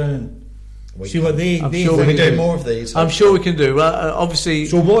supporters in. And see what they sure we can do more of these. I'm sure we can do. Obviously.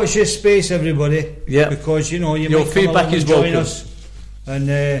 So watch this space, everybody. Yeah. Because your might feedback is welcome. Us, and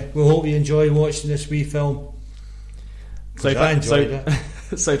we hope you enjoy watching this wee film. So I enjoyed it.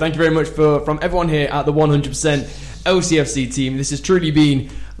 So thank you very much from everyone here at the 100% LCFC team. This has truly been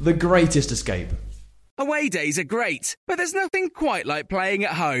the greatest escape. Away days are great, but there's nothing quite like playing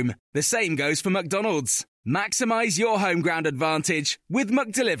at home. The same goes for McDonald's. Maximise your home ground advantage with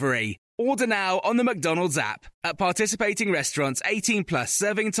McDelivery. Order now on the McDonald's app. At participating restaurants, 18 plus,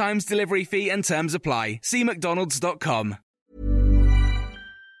 serving times, delivery fee and terms apply. See mcdonalds.com.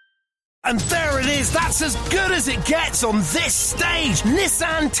 And there it is, that's as good as it gets on this stage.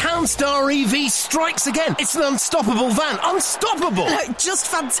 Nissan Townstar EV strikes again. It's an unstoppable van, unstoppable. Just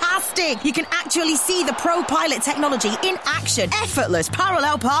fantastic. You can actually see the ProPilot technology in action. Effortless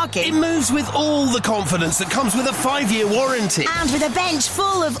parallel parking. It moves with all the confidence that comes with a 5-year warranty. And with a bench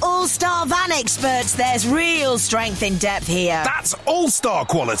full of all-star van experts, there's real strength in depth here. That's all-star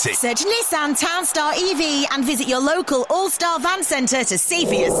quality. Search Nissan Townstar EV and visit your local all-star van centre to see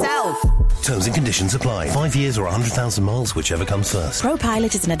for yourself. Terms and conditions apply. 5 years or 100,000 miles, whichever comes first.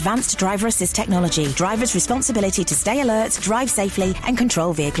 ProPilot is an advanced driver assist technology. Driver's responsibility to stay alert, drive safely and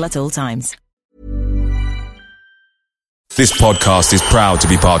control vehicle at all times. This podcast is proud to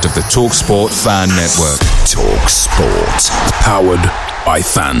be part of the TalkSport Fan Network. TalkSport. Powered by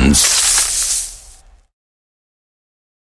fans.